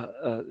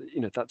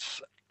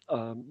 that's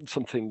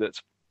something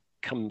that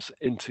comes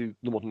into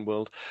the modern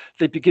world.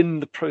 They begin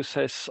the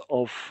process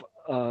of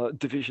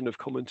division of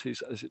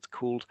commodities, as it's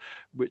called,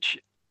 which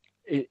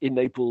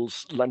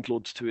enables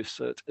landlords to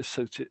assert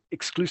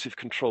exclusive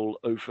control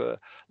over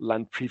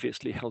land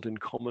previously held in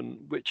common,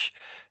 which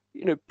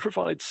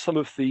provides some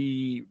of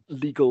the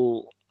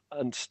legal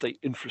and state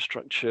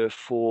infrastructure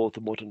for the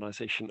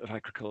modernization of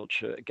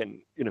agriculture.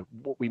 Again,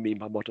 what we mean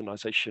by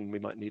modernization, we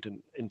might need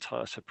an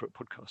entire separate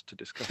podcast to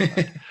discuss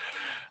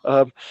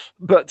that.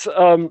 But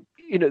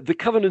the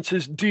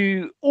Covenanters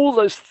do all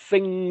those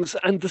things,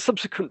 and the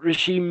subsequent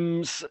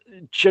regimes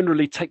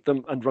generally take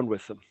them and run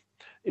with them.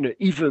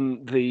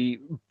 Even the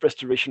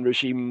Restoration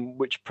regime,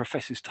 which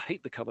professes to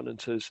hate the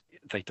Covenanters,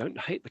 they don't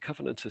hate the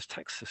Covenanters'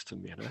 tax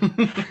system,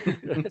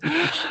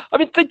 I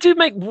mean, they do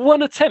make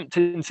one attempt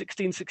in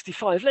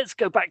 1665. Let's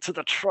go back to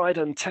the tried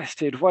and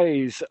tested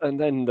ways. And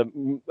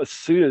then as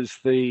soon as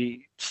they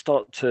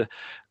start to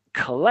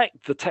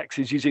collect the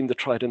taxes using the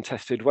tried and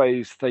tested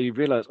ways, they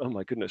realize, oh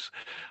my goodness,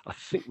 I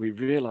think we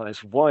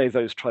realize why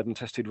those tried and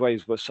tested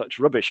ways were such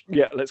rubbish.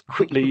 Yeah, let's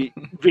quickly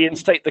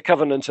reinstate the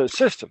Covenanter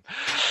system.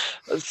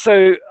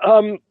 So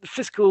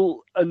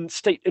fiscal and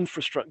state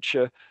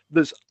infrastructure,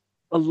 there's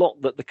a lot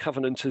that the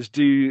Covenanters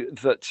do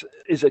that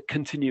is a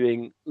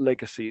continuing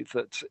legacy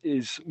that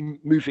is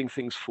moving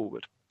things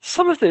forward.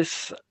 Some of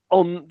this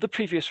on the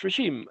previous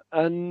regime.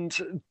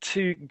 And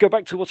to go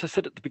back to what I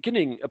said at the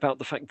beginning about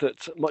the fact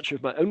that much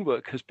of my own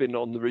work has been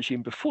on the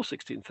regime before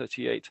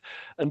 1638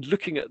 and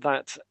looking at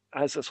that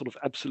as a sort of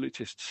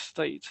absolutist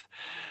state,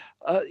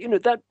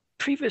 that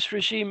previous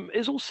regime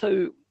is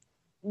also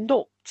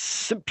not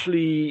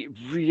simply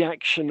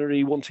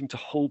reactionary, wanting to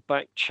hold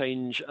back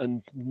change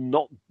and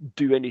not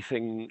do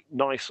anything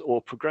nice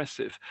or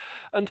progressive.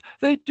 And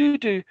they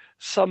do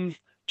some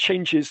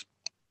changes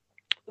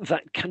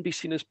that can be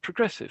seen as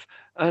progressive.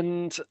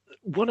 And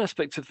one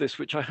aspect of this,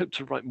 which I hope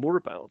to write more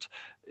about,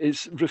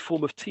 is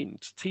reform of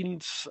teens.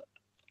 Teens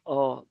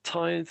are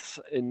tithes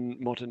in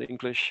modern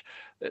English.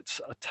 It's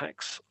a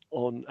tax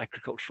on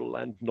agricultural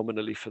land,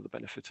 nominally for the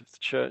benefit of the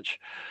church.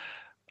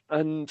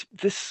 And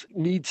this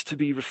needs to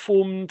be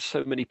reformed.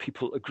 So many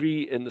people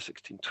agree in the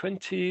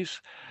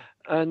 1620s.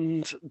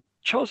 And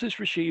Charles's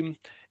regime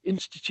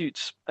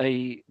institutes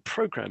a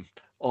program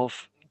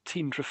of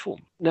teen reform.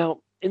 Now,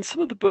 in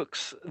some of the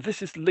books,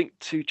 this is linked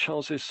to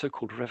Charles's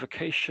so-called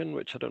revocation,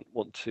 which I don't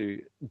want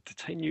to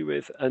detain you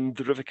with, and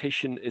the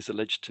revocation is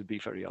alleged to be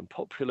very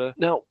unpopular.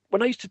 Now,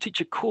 when I used to teach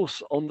a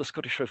course on the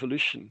Scottish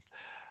Revolution,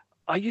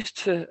 I used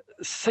to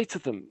say to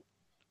them,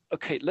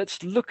 okay,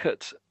 let's look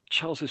at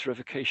Charles's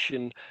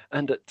revocation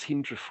and at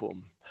Teind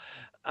Reform,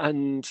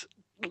 and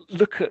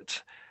look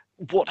at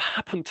what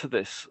happened to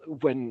this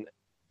when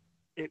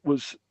it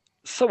was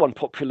so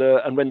unpopular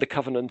and when the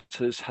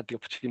Covenanters had the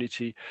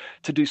opportunity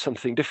to do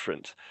something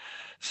different.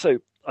 So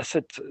I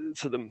said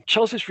to them,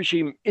 Charles's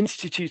regime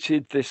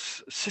instituted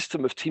this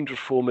system of Teind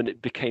Reform and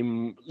it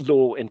became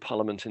law in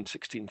Parliament in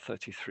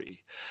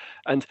 1633.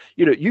 And,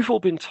 you've all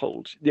been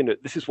told,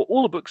 this is what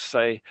all the books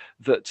say,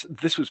 that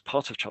this was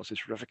part of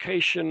Charles's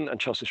revocation, and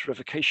Charles's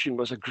revocation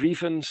was a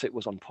grievance, it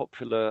was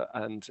unpopular,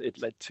 and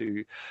it led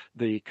to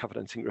the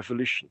Covenanting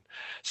Revolution.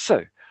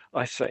 So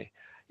I say,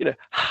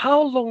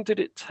 how long did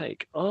it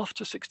take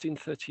after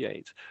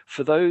 1638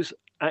 for those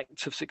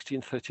acts of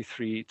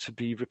 1633 to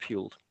be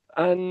repealed?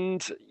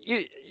 And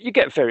you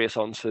get various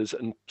answers,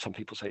 and some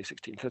people say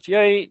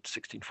 1638,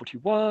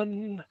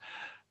 1641,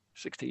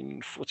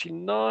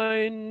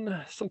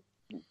 1649. Some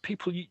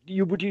people,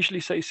 you would usually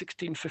say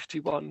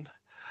 1651.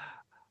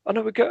 And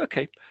I would go,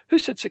 okay, who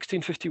said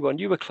 1651?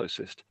 You were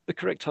closest. The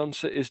correct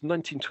answer is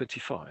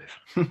 1925.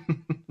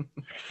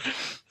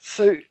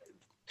 So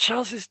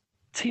Charles's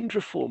Teind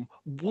Reform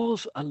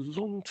was a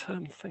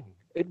long-term thing.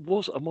 It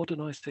was a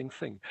modernising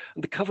thing.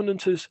 And the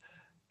Covenanters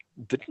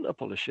didn't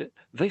abolish it.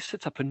 They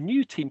set up a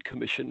new Teind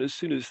Commission as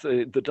soon as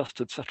the dust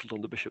had settled on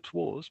the Bishops'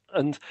 Wars.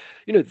 And,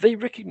 they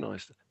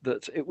recognised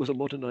that it was a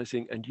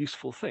modernising and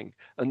useful thing.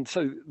 And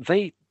so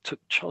they took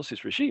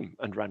Charles's regime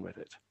and ran with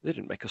it. They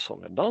didn't make a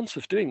song and dance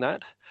of doing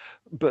that,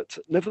 but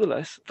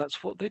nevertheless,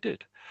 that's what they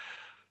did.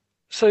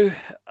 So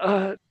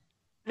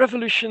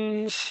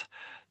revolutions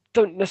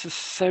don't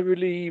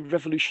necessarily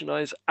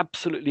revolutionize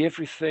absolutely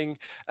everything,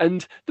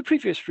 and the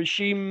previous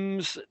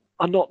regimes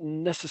are not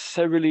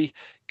necessarily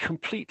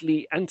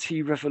completely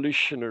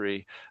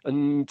anti-revolutionary.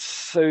 And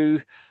so,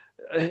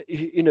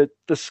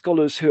 the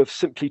scholars who have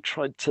simply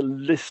tried to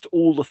list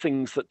all the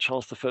things that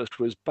Charles I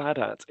was bad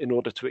at in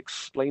order to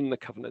explain the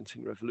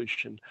Covenanting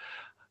Revolution,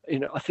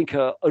 I think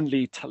are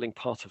only telling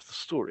part of the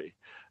story.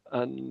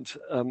 And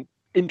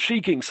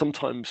intriguing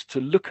sometimes to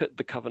look at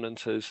the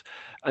Covenanters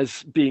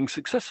as being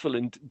successful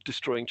in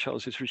destroying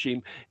Charles's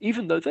regime,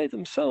 even though they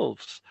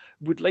themselves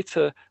would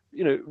later,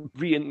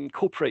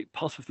 reincorporate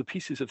part of the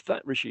pieces of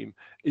that regime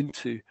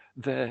into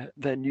their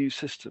new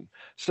system.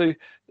 So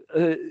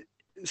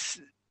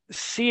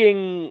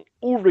seeing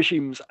all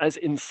regimes as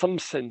in some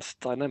sense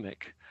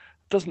dynamic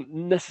doesn't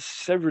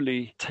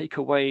necessarily take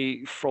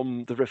away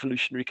from the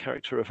revolutionary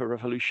character of a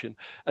revolution,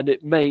 and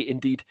it may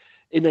indeed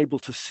enable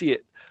to see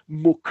it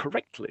more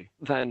correctly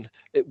than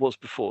it was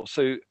before.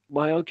 So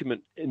my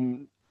argument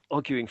in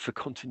arguing for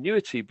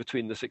continuity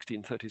between the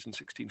 1630s and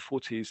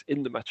 1640s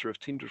in the matter of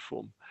Teind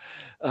Reform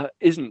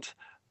isn't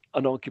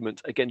an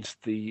argument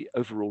against the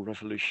overall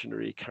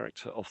revolutionary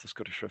character of the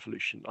Scottish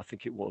Revolution. I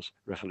think it was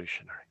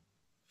revolutionary.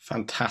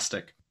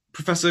 Fantastic.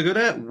 Professor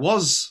Goodare,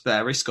 was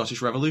there a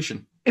Scottish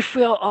Revolution? If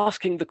we are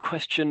asking the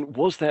question,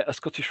 was there a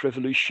Scottish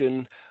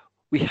Revolution,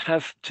 we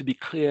have to be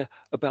clear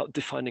about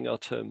defining our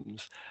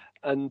terms.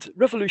 And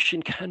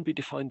revolution can be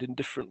defined in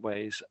different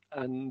ways.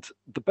 And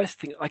the best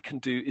thing I can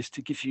do is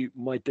to give you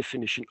my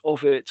definition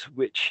of it,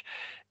 which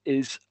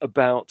is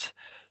about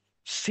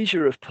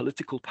seizure of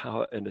political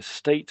power in a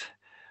state.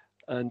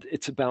 And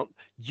it's about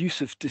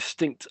use of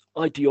distinct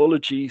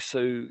ideology.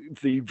 So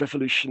the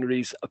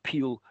revolutionaries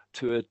appeal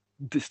to a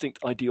distinct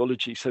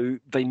ideology, so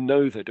they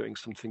know they're doing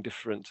something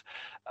different.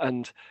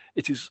 And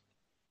it is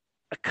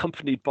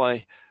accompanied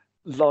by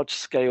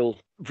large-scale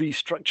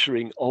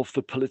restructuring of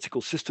the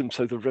political system,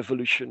 so the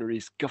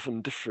revolutionaries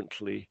govern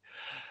differently,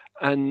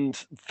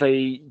 and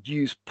they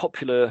use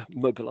popular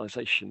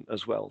mobilization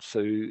as well.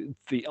 So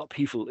the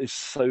upheaval is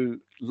so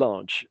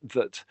large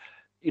that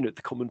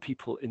the common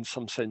people in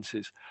some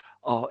senses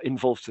are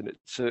involved in it.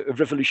 So a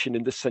revolution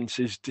in this sense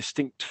is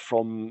distinct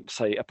from,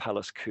 say, a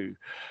palace coup.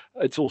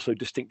 It's also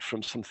distinct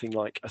from something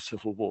like a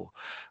civil war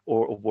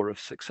or a war of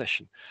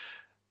succession.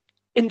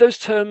 In those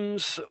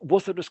terms,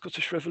 was there a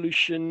Scottish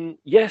Revolution?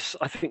 Yes,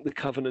 I think the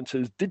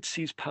Covenanters did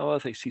seize power.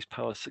 They seized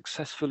power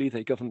successfully.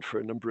 They governed for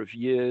a number of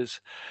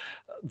years.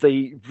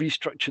 They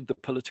restructured the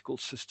political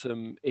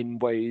system in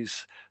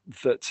ways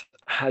that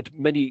had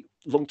many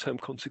long-term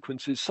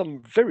consequences,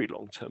 some very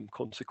long-term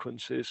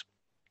consequences.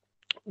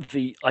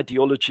 The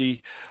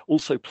ideology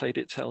also played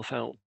itself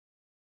out.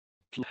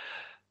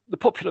 The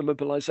popular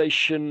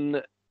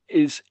mobilization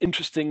is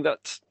interesting.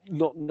 That's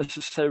not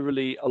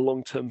necessarily a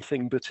long-term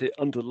thing, but it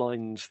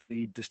underlines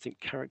the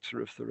distinct character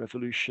of the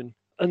revolution.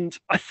 And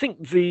I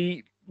think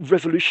the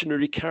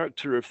revolutionary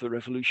character of the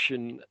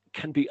revolution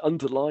can be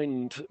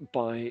underlined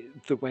by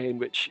the way in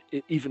which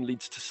it even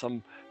leads to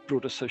some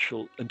broader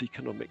social and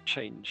economic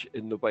change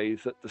in the way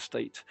that the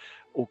state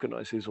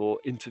organizes or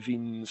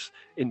intervenes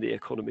in the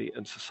economy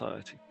and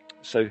society.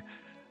 So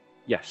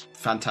Yes.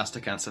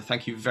 Fantastic answer.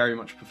 Thank you very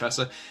much,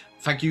 Professor.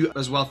 Thank you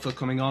as well for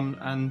coming on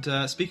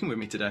and speaking with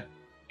me today.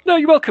 No,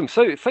 you're welcome.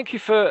 So thank you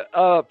for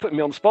putting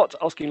me on the spot,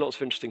 asking lots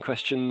of interesting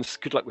questions.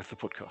 Good luck with the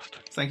podcast.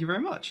 Thank you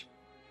very much.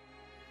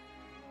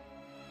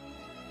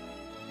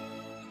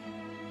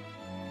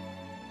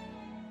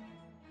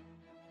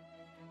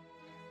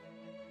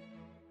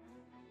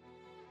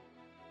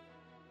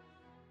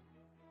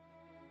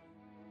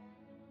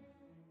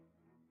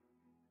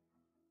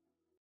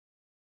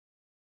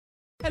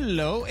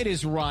 Hello, it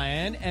is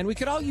Ryan, and we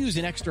could all use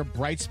an extra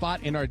bright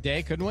spot in our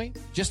day, couldn't we?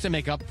 Just to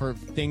make up for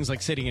things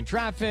like sitting in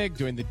traffic,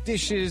 doing the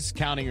dishes,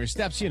 counting your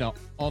steps,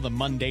 all the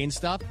mundane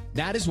stuff.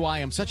 That is why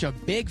I'm such a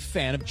big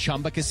fan of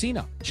Chumba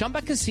Casino.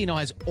 Chumba Casino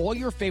has all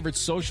your favorite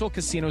social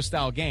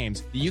casino-style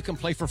games that you can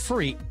play for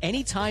free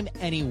anytime,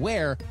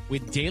 anywhere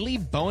with daily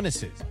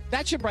bonuses.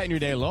 That should brighten your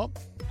day a little.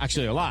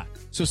 Actually, a lot.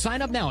 So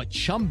sign up now at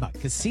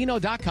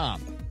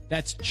ChumbaCasino.com.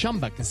 That's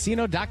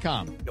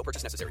ChumbaCasino.com. No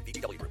purchase necessary.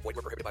 VGW Group. Void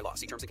where prohibited by law.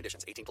 See terms and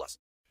conditions. 18+.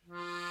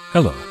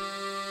 Hello.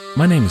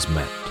 My name is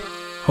Matt,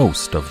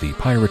 host of the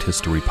Pirate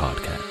History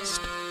Podcast.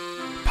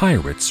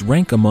 Pirates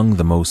rank among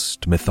the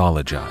most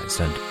mythologized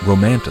and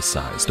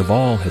romanticized of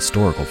all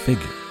historical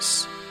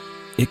figures.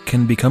 It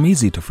can become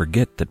easy to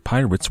forget that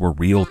pirates were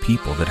real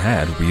people that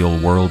had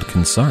real-world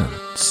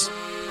concerns.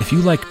 If you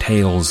like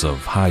tales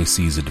of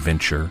high-seas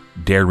adventure,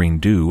 daring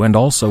do, and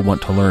also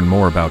want to learn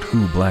more about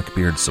who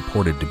Blackbeard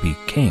supported to be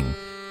king,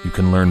 you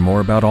can learn more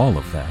about all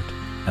of that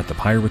at the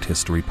Pirate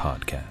History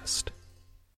Podcast.